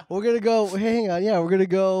 we're gonna go. Hang on, yeah, we're gonna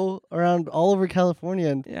go around all over California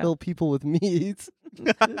and Yeah. fill people with meat.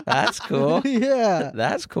 that's cool. Yeah.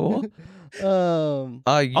 That's cool. Um.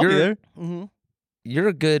 I'll be there. You're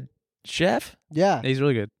a good chef. Yeah. He's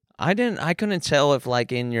really good. I couldn't tell if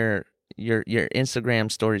like in your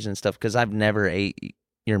Instagram stories and stuff because I've never ate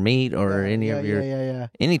your meat or any of your Yeah.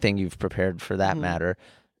 anything you've prepared for that Mhm. matter.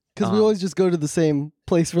 Because we always just go to the same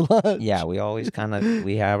place for lunch. Yeah, we always kind of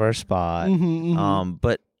we have our spot. Mhm.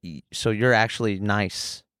 But so you're actually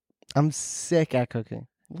nice. I'm sick at cooking.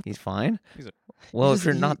 He's fine. He's a- Well, He's if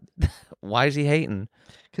you're just- not, why is he hating?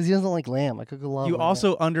 Because he doesn't like lamb. I cook a lot. You of lamb.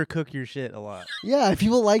 also undercook your shit a lot. Yeah,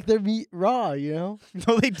 people like their meat raw. You know.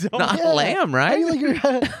 No, they don't. Not yeah. lamb, How do you right? like your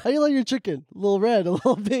How do you like your chicken? A little red, a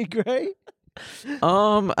little big, right?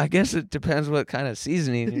 I guess it depends what kind of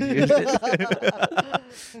seasoning you use.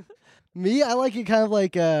 Me, I like it kind of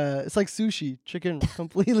like it's like sushi, chicken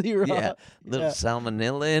completely raw. Yeah, little Yeah.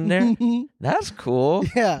 salmonella in there. That's cool,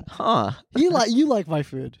 Yeah, huh? you like my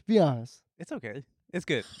food. Be honest. It's okay. It's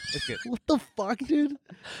good. It's good. What the fuck, dude?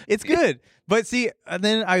 It's good. But see,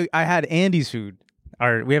 then I had Andy's food.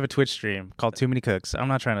 We have a Twitch stream called Too Many Cooks. I'm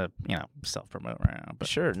not trying to self promote right now, but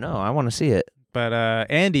Sure, no, I want to see it.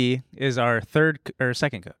 Andy is our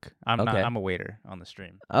second cook. I'm not. Okay. I'm a waiter on the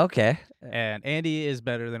stream, Okay, and Andy is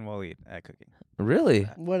better than Waleed at cooking. really?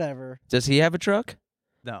 Whatever. Does he have a truck?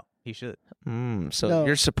 No, he should. So No.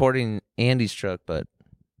 you're supporting Andy's truck, but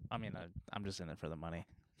I mean, I'm just in it for the money.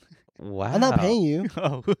 wow, I'm not paying you.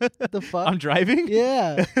 Oh, What the fuck? I'm driving.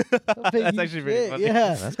 Yeah. I'll pay That's you actually pretty shit, funny.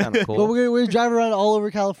 Yeah. That's kind of But cool. we're gonna drive around all over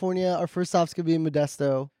California. Our first stop's gonna be in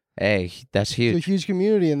Modesto. Hey, that's There's huge. a huge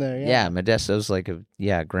community in there. Yeah, Modesto's like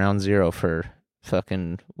ground zero for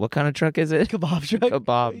fucking what kind of truck is it? Kebab truck.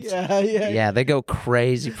 Kebabs. Yeah. Yeah, they go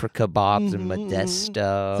crazy for kebabs in Mhm, mhm.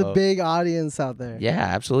 Modesto. It's a big audience out there. Yeah,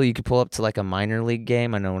 absolutely. You could pull up to like a minor league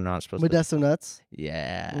game. I know we're not supposed to. Modesto nuts.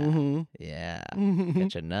 Yeah, Mm-hmm. yeah. Mhm.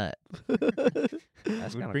 Catch a nut.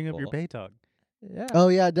 That's Would kinda bring up your cool. pay talk. Yeah. Oh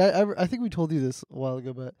yeah, I think we told you this a while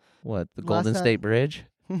ago, but What, the Last Golden time- State Bridge?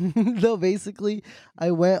 no, basically,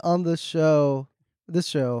 I went on this show,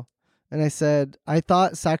 and I said I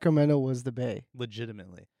thought Sacramento was the Bay.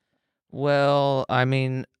 Legitimately. Well, I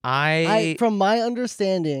mean, From my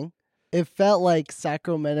understanding, it felt like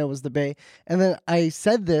Sacramento was the Bay, and then I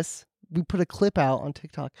said this. We put a clip out on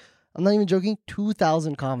TikTok. I'm not even joking.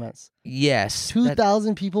 2,000 comments. yes.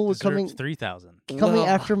 2,000 people were Deserved coming 3,000. coming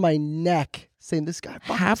after my neck, saying this guy.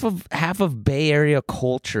 fucking half of Bay Area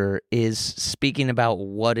culture is speaking about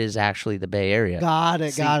what is actually the Bay Area. Got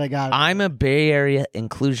it. See, Got it. I'm a Bay Area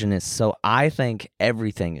inclusionist, so I think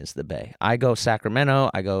everything is the Bay. I go Sacramento,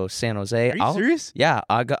 I go San Jose. Are you serious? Yeah,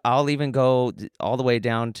 I'll even go all the way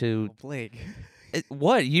down to Oh, Blake.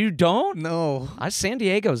 what? You don't? No. San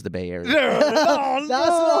Diego's the Bay Area. That's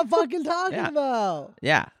what I'm fucking talking Yeah. about.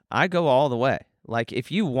 Yeah, I go all the way. Like,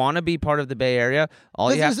 if you want to be part of the Bay Area,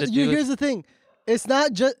 all you have to do Here's is the thing. It's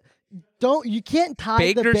not just... You can't tie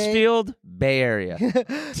Bakersfield, Bay Area. You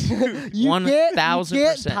 1,000%.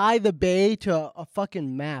 can't tie the Bay to a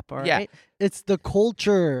fucking map, all right? Yeah. It's the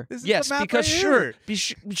culture. This is Yes, the map because right here.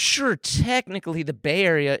 sure, technically the Bay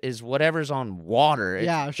Area is whatever's on water. It's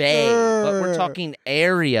Yeah, Bay, but we're sure. talking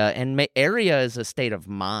area, and area is a state of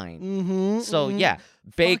mind. Mm-hmm. So yeah,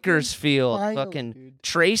 Bakersfield, finals, fucking dude.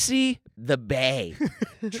 Tracy, the Bay.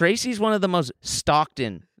 Tracy's one of the most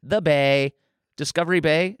Stockton, the Bay. Discovery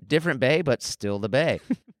Bay, different Bay, but still the Bay.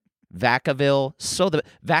 Vacaville,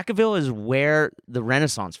 Vacaville is where the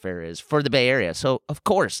Renaissance Fair is for the Bay Area. So of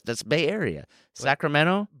course that's Bay Area.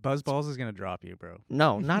 Sacramento, Buzzballs is gonna drop you, bro.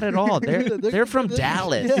 no, not at all. They're from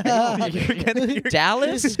Dallas. Yeah.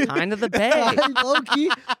 Dallas is kind of the Bay. Low-key,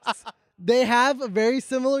 they have a very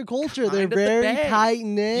similar culture. They're Kind of the very Bay.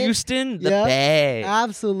 tight-knit. Houston, the Yep. Bay.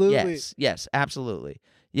 Absolutely. Yes, absolutely.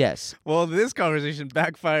 Yes. Well, this conversation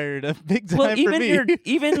backfired a big time Well, for even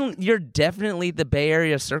me. you're definitely the Bay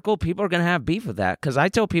Area circle. People are gonna have beef with that because I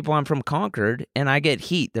tell people I'm from Concord and I get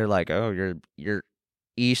heat. They're like, "Oh, you're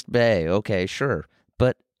East Bay." Okay, sure,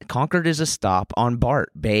 but Concord is a stop on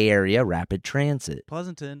BART, Bay Area Rapid Transit.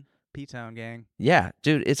 Pleasanton, P-Town gang. Yeah,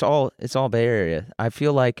 dude, it's all Bay Area. I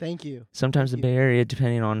feel like Thank you. sometimes the Bay Area,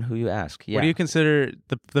 depending on who you ask. Yeah, What do you consider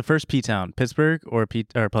the first P-Town? Pittsburgh or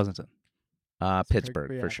Pleasanton?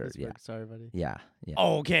 Pittsburgh Yeah, for sure. Pittsburgh. Sorry, buddy. Yeah.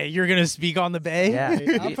 Okay, you're gonna speak on the Bay. Yeah.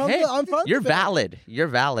 I'm from Hey, the- I'm from the you're Bay. valid. You're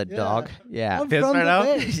valid, Yeah. dog. Yeah. I'm Piss from right the out?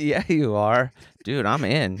 Bay. Yeah, you are. Dude, I'm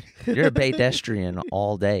in. You're a pedestrian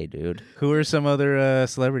all day, dude. Who are some other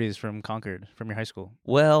celebrities from Concord from your high school?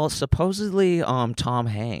 Well, supposedly, Tom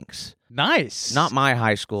Hanks. Nice. Not my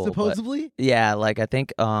high school. but- Supposedly? yeah, like I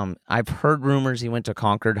think I've heard rumors he went to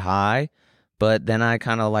Concord High, but then I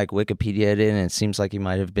kind of like Wikipedia'd it and it seems like he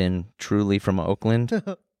might have been truly from Oakland.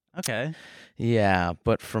 Okay. Yeah,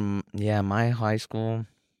 but from my high school.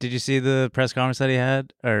 Did you see the press conference that he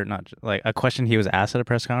had, or not? Like a question he was asked at a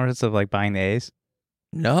press conference of like buying the A's.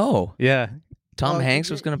 No. Yeah. Tom Oh, Hanks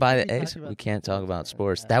we was going to buy can't the talk A's. about We can't talk about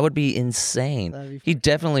sports. that. That would be insane. That'd be He fucking-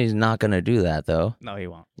 definitely is not going to do that though. No, he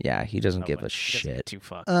won't. Yeah, he doesn't No give way. a He doesn't give shit. two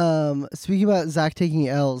fucks. Speaking about Zach taking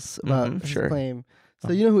L's about his sure. claim.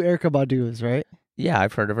 So you know who Erykah Badu is, right? Yeah,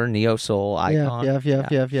 I've heard of her. Neo Soul icon.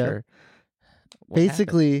 Yeah. Sure. What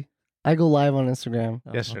Basically, I go live on Instagram.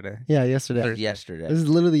 happened? Yesterday. Yeah, yesterday. Yesterday. This is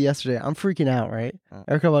literally yesterday. I'm freaking out, right? Oh.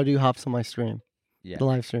 Erykah Badu hops on my stream, Yeah. the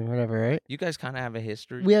live stream, whatever, right? You guys kind of have a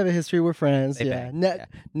history. We have a history. We're friends. They yeah. bang.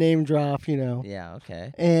 Name drop, you know. Yeah.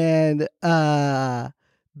 Okay. And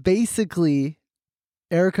basically,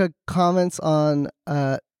 Erica comments on.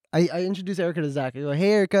 I introduce Erica to Zach. I go,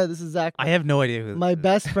 "Hey, Erica, this is Zach, I have no idea who. my this is.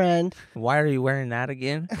 best friend." Why are you wearing that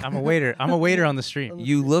again? I'm a waiter. I'm a waiter on the stream.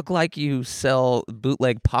 You look like you sell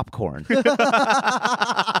bootleg popcorn.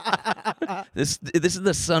 This is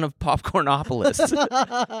the son of Popcornopolis.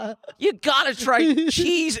 You gotta try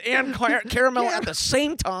cheese and caramel at the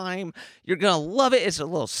same time. You're gonna love it. It's a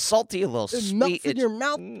little salty, a little It sweet. melts in It's your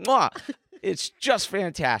mouth. mwah. It's just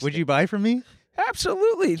fantastic. Would you buy from me?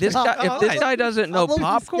 Absolutely. This guy, if this guy doesn't know I'm low-key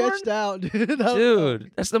popcorn, sketched out, dude. I don't know.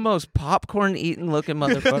 dude, that's the most popcorn eating looking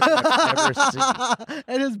motherfucker I've ever seen.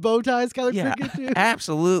 And his bow tie is kind of Yeah, crooked too.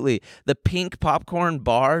 absolutely. The pink popcorn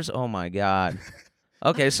bars. Oh my god.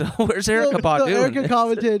 Okay, so where's Erykah So Badu? in Erica this?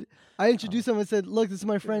 commented. I introduced him and said, "Look, this is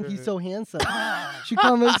my friend. He's so handsome." She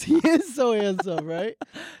comments, "He is so handsome, right?"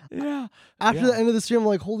 Yeah. After Yeah. the end of the stream, I'm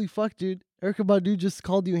like, "Holy fuck, dude! Erykah Badu just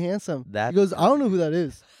called you handsome." That- He goes, "I don't know who that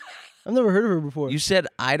is. I've never heard of her before." You said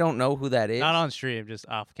I don't know who that is. Not on stream, just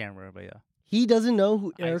off camera. But yeah. He doesn't know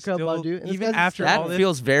who I Erykah still- Badu. and this even guy's after a all That this-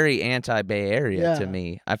 feels very anti-Bay Area Yeah. to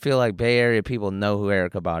me. I feel like Bay Area people know who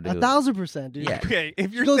Erykah Badu is. 1,000%, dude. Yeah. Okay,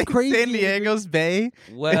 if you're goes saying crazy San in- Diego's Bay,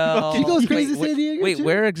 Well, She goes wait, crazy in wait, San Diego, Wait, too.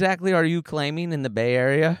 where exactly are you claiming in the Bay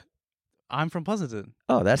Area? I'm from Pleasanton.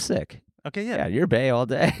 Oh, that's sick. Okay, Yeah, yeah. you're Bay all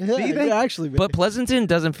day. Yeah, See, you're actually. But Pleasanton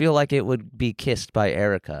doesn't feel like it would be kissed by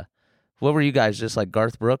Erykah. What were you guys, just like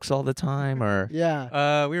Garth Brooks all the time, or?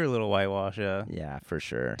 yeah. We were a little whitewash, yeah. Yeah, for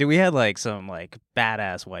sure. Dude, we had like some like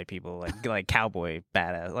badass white people, like cowboy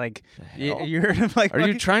badass. Like hell? you heard of like Are you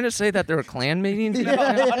fucking- trying to say that there were Klan meetings?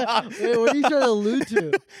 Yeah. Wait, what are you trying to allude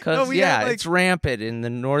to? Because No, we yeah, had, like- it's rampant in the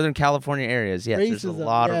Northern California areas. Yes, there's a Racism,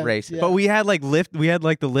 lot of yes, racism. yeah. But we had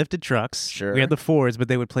like the lifted trucks. Sure. We had the Fords, but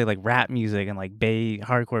they would play like rap music and like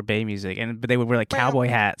hardcore Bay music, but they would wear like cowboy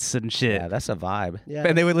hats and shit. Yeah, that's a vibe. Yeah.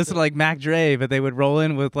 And they would listen to like Mac Dre, but they would roll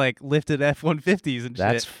in with like lifted F-150s and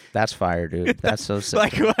That's shit. that's fire, dude. That's so sick.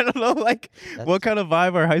 Like I don't know, like That's- what kind of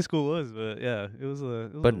vibe our high school was, but yeah, it was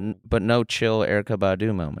a. but no chill Erykah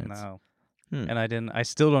Badu moments. no. and I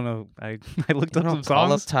still don't know. I looked up some Call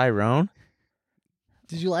up songs. Tyrone.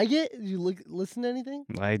 Did you like it? Did you listen to anything?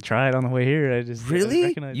 I tried on the way here. I just didn't Really?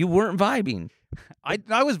 recognize- You weren't vibing.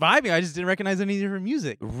 I was vibing. I just didn't recognize any of her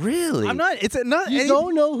music. Really? I'm not. It's not. You any-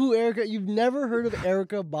 don't know who Erica? You've never heard of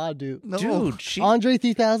Erica Badu? No. Dude, she. Andre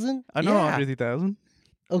 3000? I know Yeah. Andre 3000.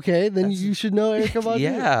 Okay, then you should know Erica Badu.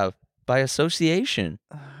 Yeah, by association.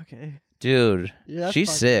 Okay. Dude, Yeah, that's she's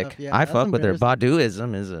fucked sick. up. Yeah, I that's fuck with her. embarrassing.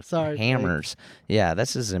 Baduism is a Sorry, hammers. Yeah,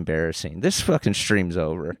 this is embarrassing. This fucking stream's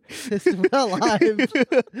over. We're not live.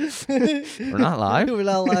 We're not live? We're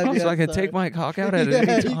not live. So yet, I can sorry. take my cock out at Yeah,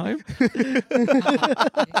 any you- time.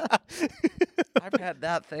 I've had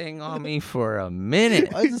that thing on me for a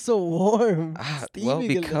minute. Why is it so warm? Well,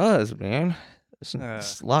 Steaming in because, man,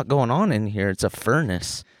 there's a lot going on in here. It's a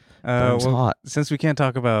furnace. Burns hot. Since we can't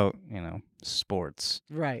talk about sports,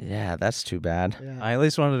 the- Right. Yeah, that's too bad. Yeah. I at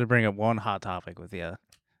least wanted to bring up one hot topic with you.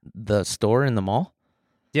 The store in the mall?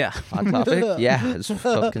 Yeah. Hot topic? Yeah, it's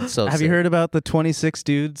fucking so Have you sick. heard about the 26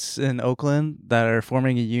 dudes in Oakland that are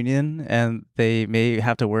forming a union and they may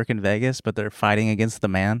have to work in Vegas, but they're fighting against the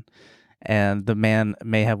man, and the man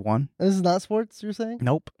may have won? This is not sports, you're saying?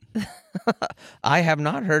 Nope. I have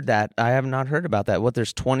not heard that. I have not heard about that. What,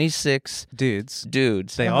 there's 26 Dudes.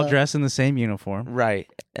 dudes. They all Uh-huh. dress in the same uniform, Right.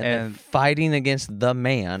 And, they're And- fighting against the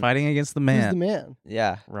man. fighting against the Who's man. the man?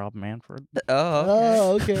 Yeah. Rob Manfred.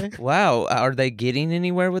 Oh, okay. Oh, okay. Wow. Are they getting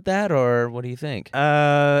anywhere with that, or what do you think?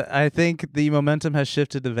 I think the momentum has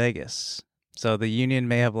shifted to Vegas, so the union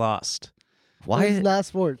may have lost. Why? This is not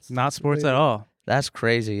sports. Not sports at all. That's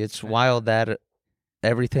crazy. It's wild that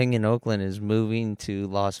everything in Oakland is moving to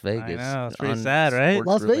Las Vegas. know, it's pretty sad, right? Sports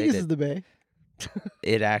Las Vegas related. is the Bay.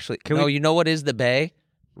 It actually. Can No, we- you know what is the Bay?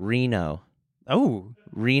 Reno. Oh,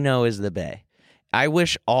 Reno is the Bay. I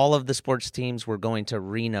wish all of the sports teams were going to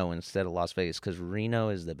Reno instead of Las Vegas, because Reno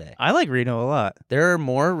is the Bay. I like Reno a lot. There are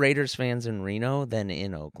more Raiders fans in Reno than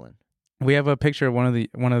in Oakland. We have a picture of one of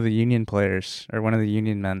the union players or one of the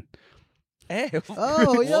union men. Hey,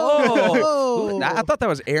 Oh, whoa. yo. I thought that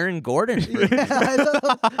was Aaron Gordon. Yeah,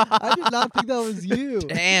 I did not think that was you.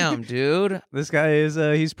 Damn, dude. This guy is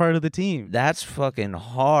he's part of the team. That's fucking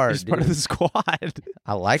hard. He's part of dude. the squad.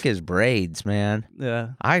 I like his braids, man. Yeah.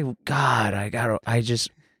 I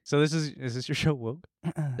just, So is this your show, Woke?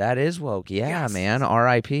 that is woke. Yeah, Yes. man.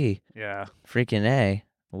 R.I.P. Yeah. Freaking A.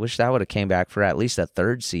 I wish that would have came back for at least a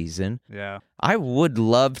third season. Yeah. I would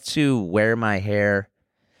love to wear my hair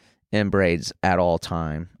in braids at all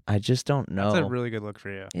time. I just don't know. That's a really good look for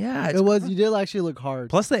you. Yeah, It was. You did actually look hard.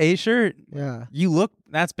 Plus the A shirt, Yeah. you look.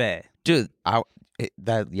 That's Bay. dude. Literally,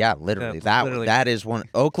 That's literally- that is one.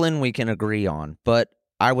 Oakland, we can agree on, but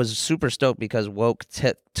I was super stoked because woke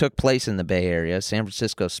took place in the Bay Area, San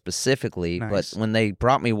Francisco specifically. Nice. But when they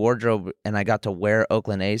brought me wardrobe and I got to wear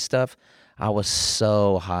Oakland A's stuff, I was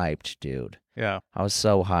so hyped, dude. Yeah. I was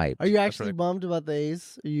so hyped. Are you actually really- bummed about the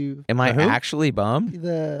A's? Are you Am I The who? actually bummed?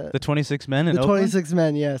 the The 26 men in the Oakland? 26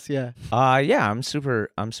 men? Yes, yeah. Yeah, I'm super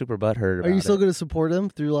butthurt about Are you it. still going to support them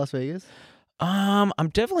through Las Vegas? I'm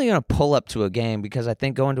definitely gonna pull up to a game because I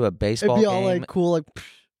think going to a baseball It'd be all game. like cool, like.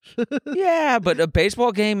 Yeah, but a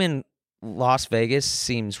baseball game in Las Vegas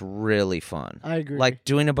seems really fun. I agree. Like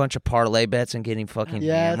doing a bunch of parlay bets and getting fucking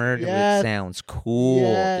Yes, hammered. yes. It sounds cool,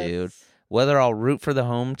 Yes. dude. Whether I'll root for the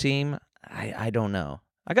home team, I don't know.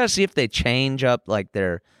 I gotta see if they change up like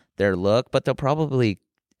their look, but they'll probably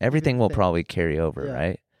everything will Everything. probably carry over, Yeah.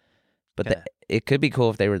 right? But Yeah. it could be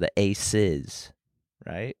cool if they were the Aces,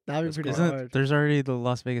 right? That'd be That's pretty cool. Isn't hard. it, there's already the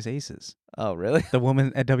Las Vegas Aces, Oh, really? the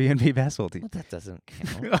women at WNBA basketball team. Well, that doesn't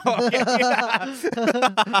count.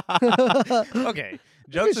 Okay.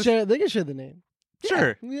 They Jokes can share. They can share the name.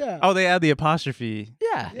 sure. Yeah. Oh, they add the apostrophe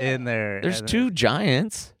Yeah. in there. There's and two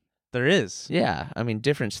giants. There is. Yeah. I mean,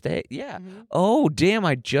 different state. Yeah. Mhm. Oh, damn.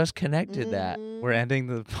 I just connected that. Mhm. We're ending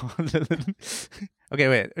the. Okay,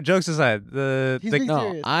 wait. Jokes aside, He's the being No,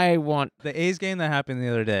 serious. I want the A's game that happened the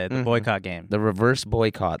other day, the Mhm. boycott game. the reverse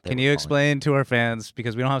boycott. they Can were you calling it. explain to our fans,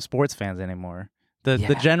 because we don't have sports fans anymore, the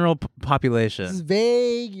Yeah. general This is population?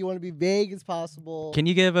 vague. You want to be vague as possible. Can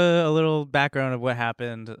you give a little background of what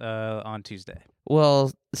happened on Tuesday?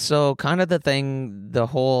 Well, so kind of the thing, the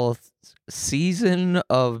whole season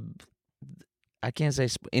of, I can't say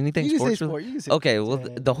anything You can say sports. sport. You can say Okay, sports,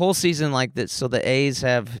 well, yeah. the whole season like this. So the A's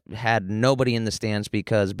have had nobody in the stands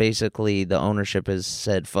because basically the ownership has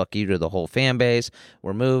said "fuck you" to the whole fan base.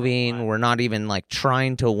 We're moving. Right. We're not even like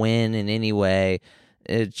trying to win in any way.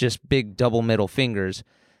 It's just big double middle fingers.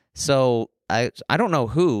 So I don't know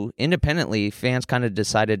who independently fans kind of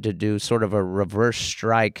decided to do sort of a reverse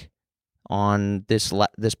strike on this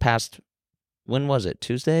past, when was it,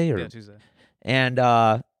 Tuesday or Yeah, Tuesday. and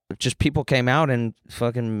just people came out and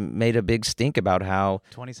fucking made a big stink about how,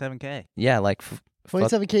 27K. yeah, like,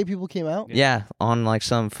 27K people came out. yeah, on like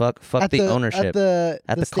some fuck At the ownership at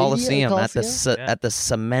the Coliseum, at Coliseum? the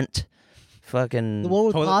cement fucking The one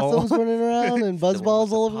with Toilet possums bowl. running around and the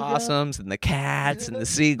buzzballs all over the ground. possums and the cats and the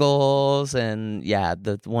seagulls and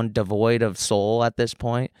the one devoid of soul at this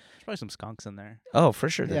point. There's probably some skunks in there. Oh, for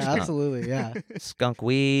sure. There's Yeah, absolutely. Yeah. skunk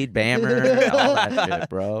weed, bammer, all that shit,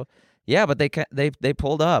 bro. Yeah, but they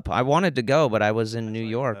pulled up. I wanted to go, but I was in New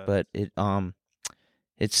York. But it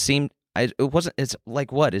seemed it wasn't. It's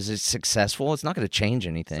like, what is it successful? It's not going to change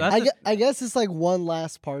anything. So that's I guess it's like one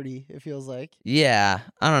last party. It feels like. Yeah,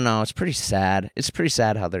 I don't know. It's pretty sad. It's pretty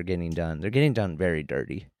sad how they're getting done. They're getting done very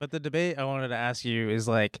dirty. But the debate I wanted to ask you is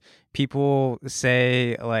like, people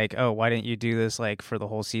say like, oh, why didn't you do this like for the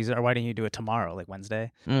whole season, or why didn't you do it tomorrow, like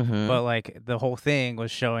Wednesday? Mm-hmm. But like the whole thing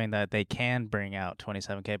was showing that they can bring out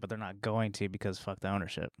 27K, but they're not going to because fuck the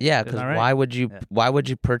ownership. Yeah, Isn't because that right? why Yeah. would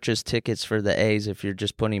you purchase tickets for the A's if you're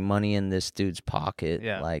just putting money in this dude's pocket?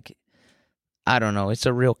 Yeah. Like, I don't know. It's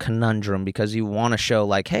a real conundrum because you want to show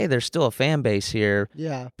like, hey, there's still a fan base here,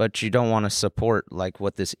 Yeah. but you don't want to support like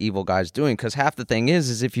what this evil guy's doing. Because half the thing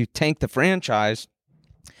is if you tank the franchise,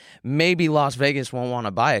 maybe Las Vegas won't want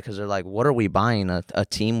to buy it because they're like, what are we buying? A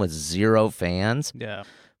team with 0 fans? Yeah.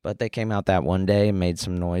 But they came out that one day and made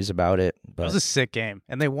some noise about it. It But was a sick game,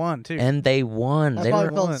 and they won too. and they won. That They probably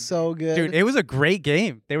were felt won. so good. Dude, it was a great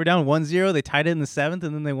game. They were down 1-0. They tied it in the 7th,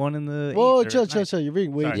 and then they won in the Whoa, 8th or chill. 9th. You're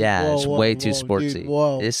being way. Sorry. yeah, whoa, it's whoa, way too whoa, sportsy. Dude,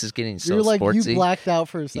 whoa. This is getting so You're like sportsy. you blacked out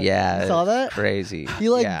for a second. Yeah, You saw it's that? crazy. He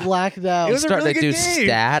like yeah. blacked out. It was a Starting really to do good game.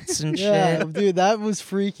 stats and yeah, shit. dude, that was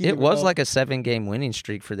freaky. It was bro. like a 7-game winning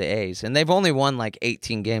streak for the A's, and they've only won like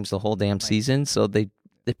 18 games the whole damn season, so they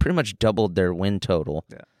pretty much doubled their win total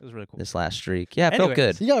Yeah, it was really cool. this last streak. Yeah, it felt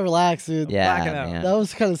Anyways. good. You gotta relax, dude. Yeah, blacking out. man. That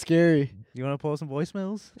was kind of scary. You want to pull some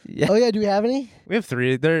voicemails? Yeah. Oh yeah, do we have any? We have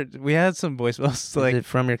 3. We had some voicemails. Is Like it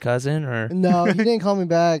from your cousin or? No, he didn't call me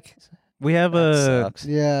back. we have That a. sucks.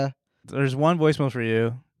 Yeah. There's one voicemail for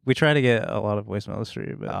you. We try to get a lot of voicemails for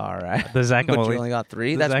you, but All right. the Zach and But you Waleed, only got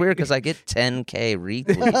 3? the That's Zach- weird because I get 10K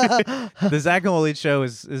retweets. the Zach and Waleed show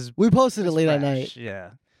is We posted it late at fresh. night.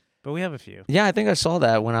 Yeah, but we have a few. Yeah, I think I saw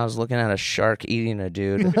that when I was looking at a shark eating a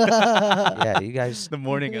dude. Yeah, you guys. The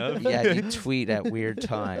morning of. Yeah, you tweet at weird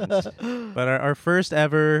times. But our first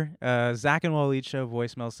ever Zach and Waleed show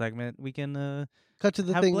voicemail segment. We can. Cut to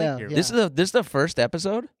the Have thing Blake now. here. Yeah. This is the first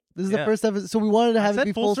episode. This is Yeah. the first episode, so we wanted to I have it said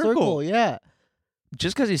be full full circle. circle. Yeah.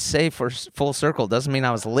 Just because you say for full circle doesn't mean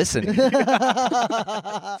I was listening.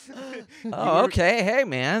 Oh, okay. Hey,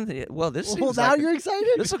 man. Well, this well, seems now like you're excited.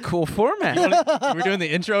 this is a cool format. We're doing the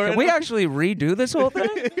intro. Can right we now? actually redo this whole thing?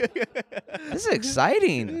 This is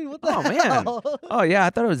exciting. Dude, what the Oh man. hell? Oh yeah, I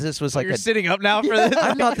thought this was like You're a. sitting up now for this.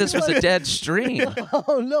 I thought this was a dead stream.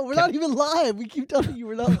 Oh no, we're not even live. We keep telling you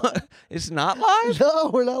we're not live. It's not live. No,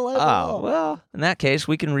 we're not live at Oh all. well, in that case,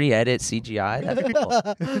 we can re-edit CGI. That'd be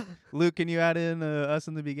cool. Luke, can you add in us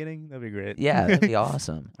in the beginning? That'd be great. Yeah, that'd be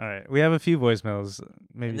awesome. All right, we have a few voicemails.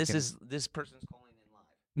 Maybe And you can- this person's calling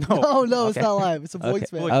in live. no. No, no, it's Okay. not live. It's a Okay.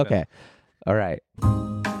 voicemail. Voicemail. Okay. All right.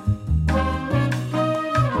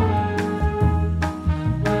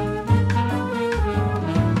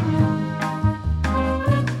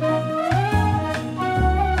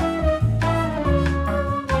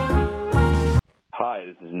 Hi,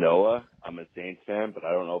 this is Noah. I'm a Saints fan, but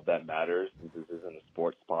I don't know if that matters since this isn't a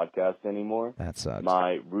sports podcast anymore. That sucks.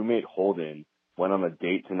 My roommate Holden went on a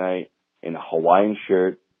date tonight in a Hawaiian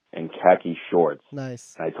shirt and khaki shorts.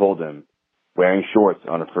 Nice. I told him, wearing shorts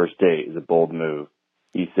on a first date is a bold move.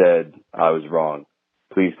 He said, I was wrong.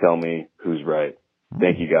 Please tell me who's right.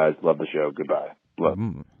 Thank you guys. Love the show. Goodbye. Love.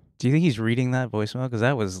 Do you think he's reading that voicemail? Because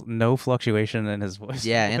that was no fluctuation in his voice.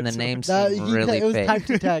 Yeah, and the name That, seemed really it was fake. typed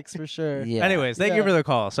to text for sure. Yeah. Anyways, thank you Yeah. for the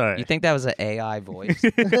call. Sorry. You think that was an AI voice?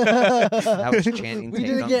 That was Channing We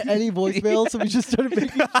didn't Tatum. get any voicemail, so we just started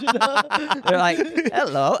making shit up. They're like,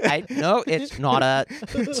 hello. No, it's not a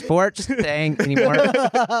sports thing anymore.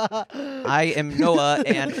 I am Noah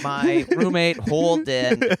and my roommate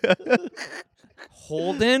Holden.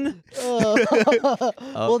 Holden?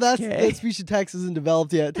 Well, that's Okay. that speech to text isn't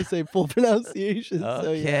developed yet to say full pronunciation.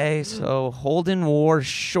 So, yeah. Okay, so Holden wore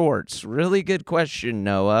shorts. Really good question,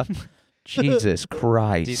 Noah. Jesus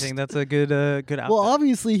Christ. Do you think that's a good outfit? Well,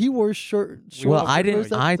 obviously he wore short. Well, shorts I the didn't.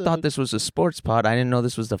 first I thought episode. this was a sports pod. I didn't know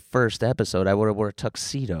this was the first episode. I would have wore a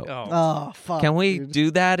tuxedo. Oh, Oh fuck! Can we dude.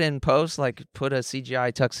 do that in post? Like put a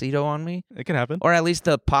CGI tuxedo on me, it can happen. or at least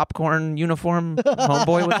the popcorn uniform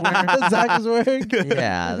homeboy was wearing? Zach was wearing?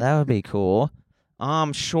 Yeah, that would be cool.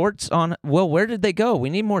 Shorts on. Well, where did they go? We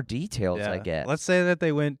need more details. Yeah. I guess. Let's say that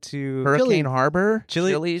they went to Hurricane Chili's. Harbor,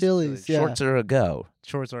 Chili's. Chili's, yeah. Shorts are a go.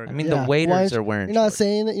 Shorts are. I mean, Yeah. the waiters Why is- are wearing. You're not shorts.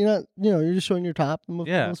 saying that. You're not. You're just showing your top for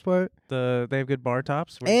the Yeah. most part. they have good bar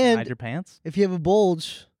tops where you And- can hide your pants. If you have a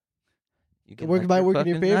bulge, You can Work let might your work in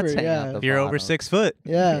your fucking nuts favor, hang out yeah. the If you're over bottom. 6 foot,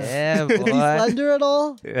 yeah. Yeah, Is he boy. slender at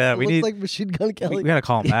all? yeah, It we looks need. like Machine Gun Kelly. We gotta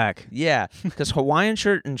call him back. Yeah, because Hawaiian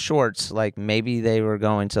shirt and shorts, like maybe they were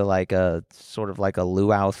going to like a sort of like a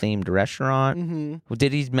luau themed restaurant. Mm-hmm.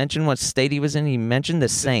 Did he mention what state he was in? He mentioned the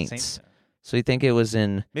Saints. So you think it was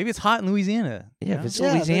in? Maybe it's hot in Louisiana. Yeah, you if know? it's Yeah,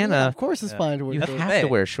 then, Louisiana, yeah, of course it's Yeah. fine to wear you shorts. have Bay. to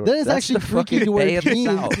wear shorts. Then it's That's actually the freaky fucking to wear Bay of the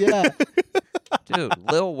jeans. South. Yeah. Dude,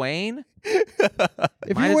 Lil Wayne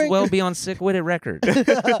If might you're as wearing, well be on Sick Witted Records.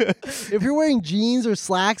 if you're wearing jeans or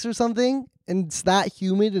slacks or something and it's that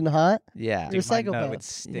humid and hot, Yeah, You're a Dude, my nut psychopath. would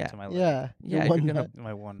stick Yeah. to my leg. yeah, Yeah, one you're gonna- nut.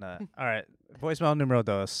 My one nut. All right. Voicemail numero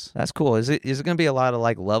dos. that's cool. Is it going to be a lot of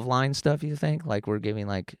like love line stuff? You think like we're giving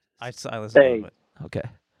like? I listen Hey. to it. Okay,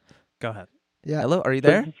 Go ahead. Yeah. hello, are you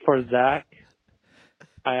there? This is for Zach.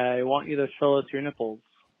 I want you to show us your nipples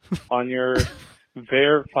on your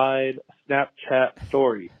verified Snapchat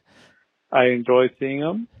story. I enjoy seeing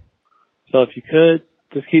them. So if you could,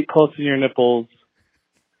 just keep posting your nipples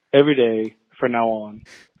every day from now on.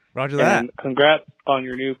 Roger that. And congrats on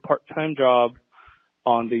your new part-time job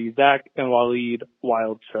on the Zach and Waleed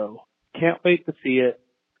Wild Show. Can't wait to see it.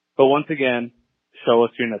 But once again, show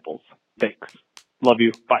us your nipples. Thanks. Love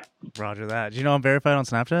you. Bye. Roger that. Do you know I'm verified on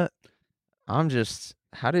Snapchat? I'm just.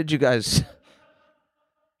 How did you guys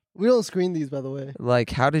We don't screen these, by the way. like?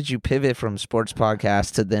 How did you pivot from sports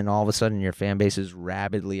podcast to then all of a sudden your fan base is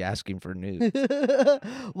rabidly asking for news?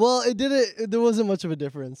 Well, it did it. There wasn't much of a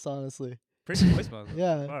difference, honestly. Pretty voicemail.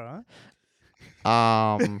 Yeah. Far,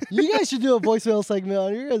 huh? You guys should do a voicemail segment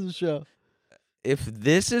on your guys' show. If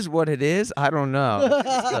this is what it is, I don't know.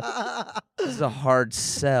 This is a hard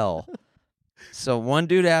sell. So one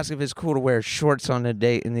dude asked if it's cool to wear shorts on a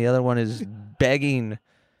date, and the other one is begging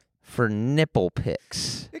for nipple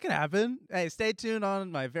pics. It can happen. Hey, stay tuned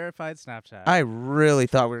on my verified Snapchat. I really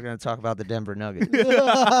thought we were going to talk about the Denver Nuggets.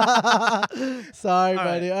 Sorry, All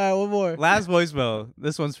buddy. All right, one more. Last voicemail.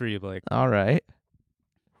 This one's for you, Blake. All right.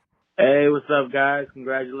 Hey, what's up, guys?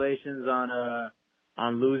 Congratulations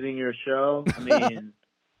on losing your show. I mean,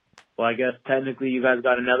 well, I guess technically you guys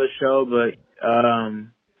got another show, but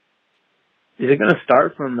is it gonna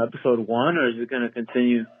start from episode 1 or is it gonna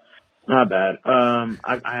continue? Not bad. I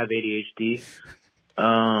have ADHD.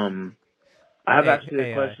 I have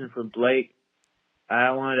actually a question for Blake.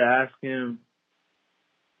 I wanted to ask him,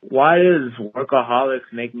 why does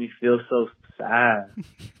Workaholics make me feel so sad?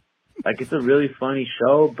 Like, it's a really funny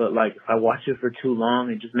show, but, like, if I watch it for too long,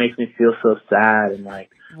 it just makes me feel so sad and, like,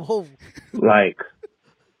 Whoa. like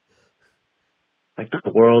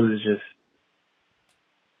the world is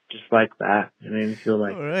just like that. It made me feel,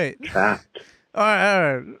 like, All right. trapped. All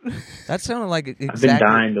right. That sounded like I've been exactly.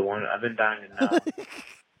 dying to know.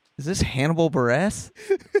 Is this Hannibal Buress?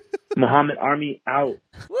 Muhammad Army out.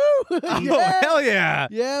 Woo! Oh, yeah. hell yeah.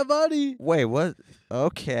 Yeah, buddy. Wait, what?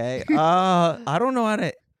 Okay. I don't know how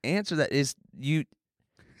to answer that. Is you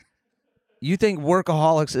think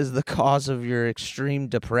Workaholics is the cause of your extreme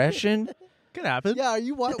depression? Could happen. Yeah, are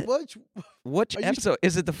you what? Which Are you- episode?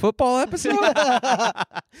 Is it the football episode?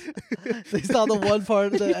 They saw the one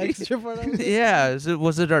part of the extra part of it. Yeah.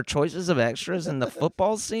 Was it our choices of extras in the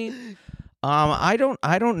football scene? I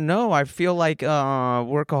don't know. I feel like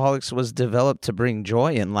Workaholics was developed to bring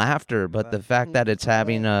joy and laughter, but the fact that it's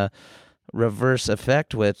having a reverse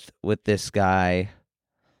effect with this guy,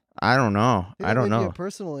 I don't know. I don't Maybe know. a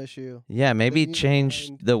personal issue. Yeah, maybe need to change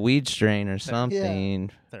find- the weed strain or something.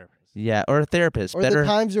 Therapist. Yeah, or a therapist. Or Better. the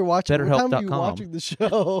times you're watching. What time are you BetterHelp.com. watching the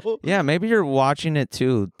show? Yeah, maybe you're watching it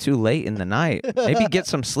too late in the night. Maybe get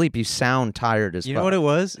some sleep. You sound tired as You fuck. know what it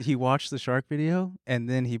was? He watched the shark video and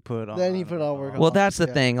then he put on. Then he put on Workaholics. Well, that's the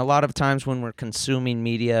Yeah. thing. A lot of times when we're consuming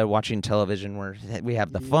media, watching television, we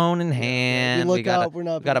have the phone in hand. look We got up, we're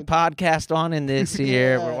not we got a paying podcast on in this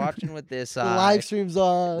here. Yeah. We're watching with this The eye. live stream's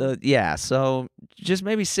on. Yeah, so just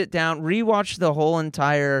maybe sit down, rewatch the whole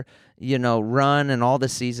entire, run and all the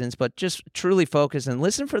seasons, but just truly focus and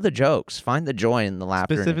listen for the jokes. Find the joy in the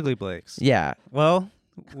laughter. Specifically Blake's. Yeah. Well,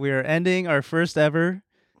 we're ending our first ever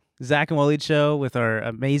Zach and Waleed show with our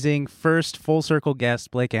amazing first full circle guest,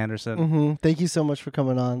 Blake Anderson. Mm-hmm. Thank you so much for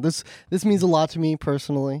coming on. This means a lot to me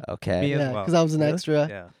personally. Okay. Me as Yeah, well. because I was an Really? extra.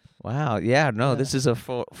 Yeah. Wow. Yeah. No, Yeah. this is a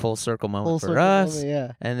full circle moment Full for circle us. moment,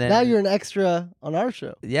 yeah. And then Now you're an extra on our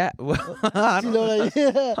show. Yeah. Well, Do you know what I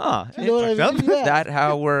mean? Huh. Do you know what I Fucked mean? up? Yeah. That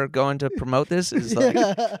how we're going to promote this is like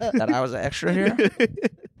Yeah. that I was an extra here.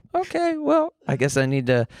 Okay, well, I guess I need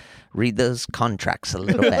to read those contracts a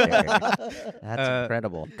little better. That's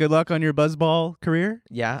incredible. Good luck on your buzzball career.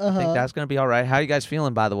 Yeah, I think that's going to be all right. How you guys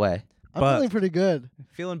feeling, by the way? I'm feeling pretty good.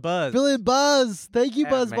 Feeling buzzed. Feeling buzz. Thank you,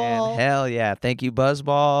 Buzzball. Man. Hell yeah. Thank you,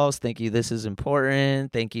 Buzzballs. Thank you, This Is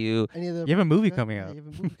Important. Thank you. You have a movie coming out. You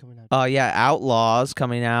have a movie coming out. Outlaws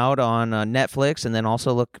coming out on Netflix. And then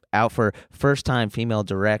also look out for First Time Female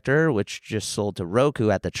Director, which just sold to Roku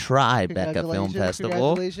at the Tribeca Film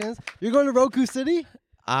Festival. Congratulations. You're going to Roku City?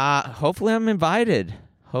 Hopefully I'm invited.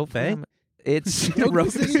 Hopefully it's Roku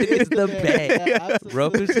City is the Bay. Yeah,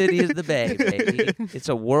 Roku City is the Bay, baby. It's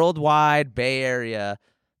a worldwide Bay Area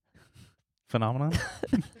phenomenon.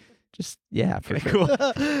 Just for sure. Cool.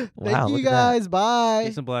 Thank you guys. Bye.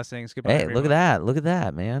 Peace and blessings. Goodbye. Hey, everyone. look at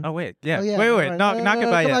that, man. Oh wait, yeah. Oh, yeah. Wait. Not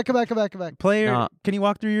goodbye yet. Come back. Player, can you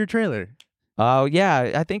walk through your trailer? Oh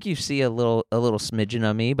yeah, I think you see a little smidgen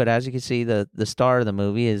of me, but as you can see, the star of the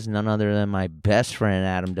movie is none other than my best friend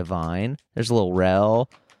Adam Devine. There's a little Rel.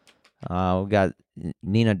 We got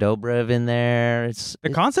Nina Dobrev in there. The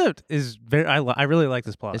concept is very. I really like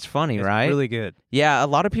this plot. It's funny, right? Really good. Yeah, a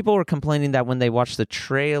lot of people were complaining that when they watched the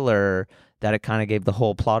trailer, that it kind of gave the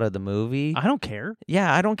whole plot of the movie. I don't care.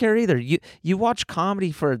 Yeah, I don't care either. You watch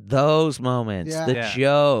comedy for those moments, the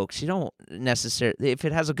jokes. You don't necessarily. If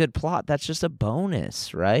it has a good plot, that's just a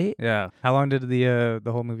bonus, right? Yeah. How long did the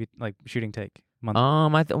whole movie shooting take? I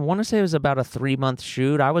want to say it was about a 3-month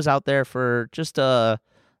shoot. I was out there for just a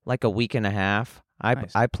week and a half.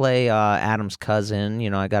 I play Adam's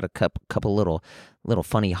cousin. I got a couple little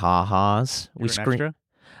funny ha-has. We scream.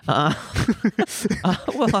 Well,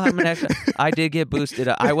 I'm an extra. I did get boosted.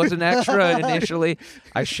 I was an extra initially.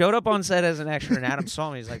 I showed up on set as an extra, and Adam saw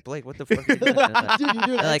me. He's like, "Blake, what the fuck are you doing?"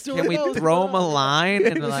 Dude, can we throw him a line?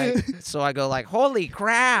 And so I go "Holy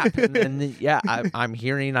crap!" And then I'm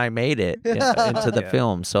hearing I made it into the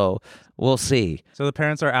film. So we'll see. So the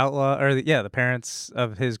parents are the parents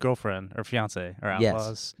of his girlfriend or fiance are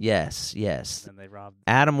outlaws. Yes. And they robbed.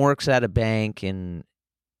 Adam works at a bank and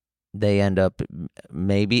they end up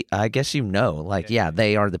they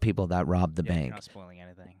are the people that robbed the bank. You're not spoiling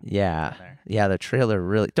anything. Yeah, the trailer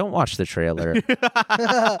really. Don't watch the trailer.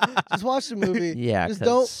 Just watch the movie. Yeah, just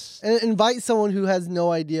don't invite someone who has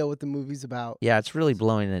no idea what the movie's about. Yeah, it's really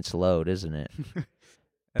blowing its load, isn't it?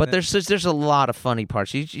 But there's a lot of funny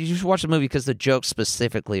parts. You should watch the movie because the jokes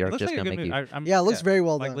specifically are just gonna make you. It looks very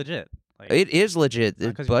well done. Legit. It is legit.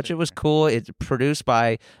 The budget was cool. It's produced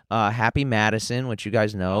by Happy Madison, which you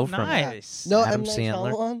guys know from nice. Adam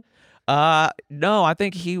Sandler. No, I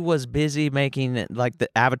think he was busy making the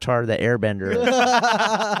Avatar, the Airbender,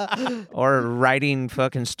 or writing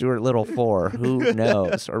fucking Stuart Little 4. Who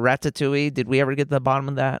knows? Or Ratatouille. Did we ever get to the bottom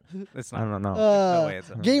of that? It's not. I don't know. No way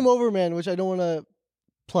it's Game Over Man, which I don't want to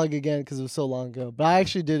plug again because it was so long ago, but I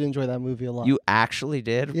actually did enjoy that movie a lot. You actually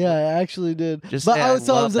did? Yeah, I actually did. Just but say, I was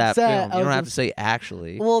that upset. Film. You don't have to say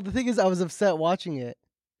actually. Well, the thing is, I was upset watching it.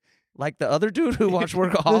 Like the other dude who watched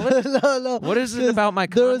Workaholics? No. What is it about my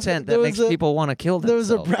content that makes people want to kill themselves?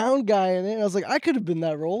 There was a brown guy in it, and I was like, I could have been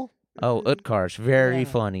that role. Oh, Utkarsh, very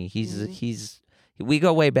funny. He's we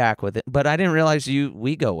go way back with it, but I didn't realize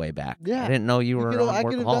we go way back. Yeah, I didn't know you were on I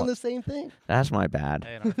could have done the Workaholics. same thing. That's my bad.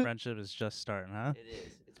 Hey, our friendship is just starting, huh? It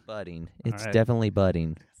is. It's budding. It's right. definitely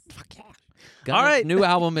budding. Fuck yeah. All right, new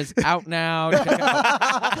album is out now. Check it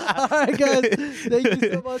out. All right, guys. Thank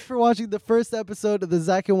you so much for watching the first episode of the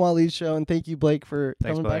Zach and Waleed Show, and thank you, Blake, for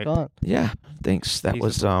coming back on. Yeah, thanks. That Peace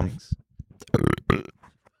was and blessings.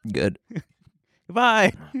 good.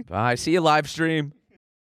 Goodbye. Bye. See you live stream.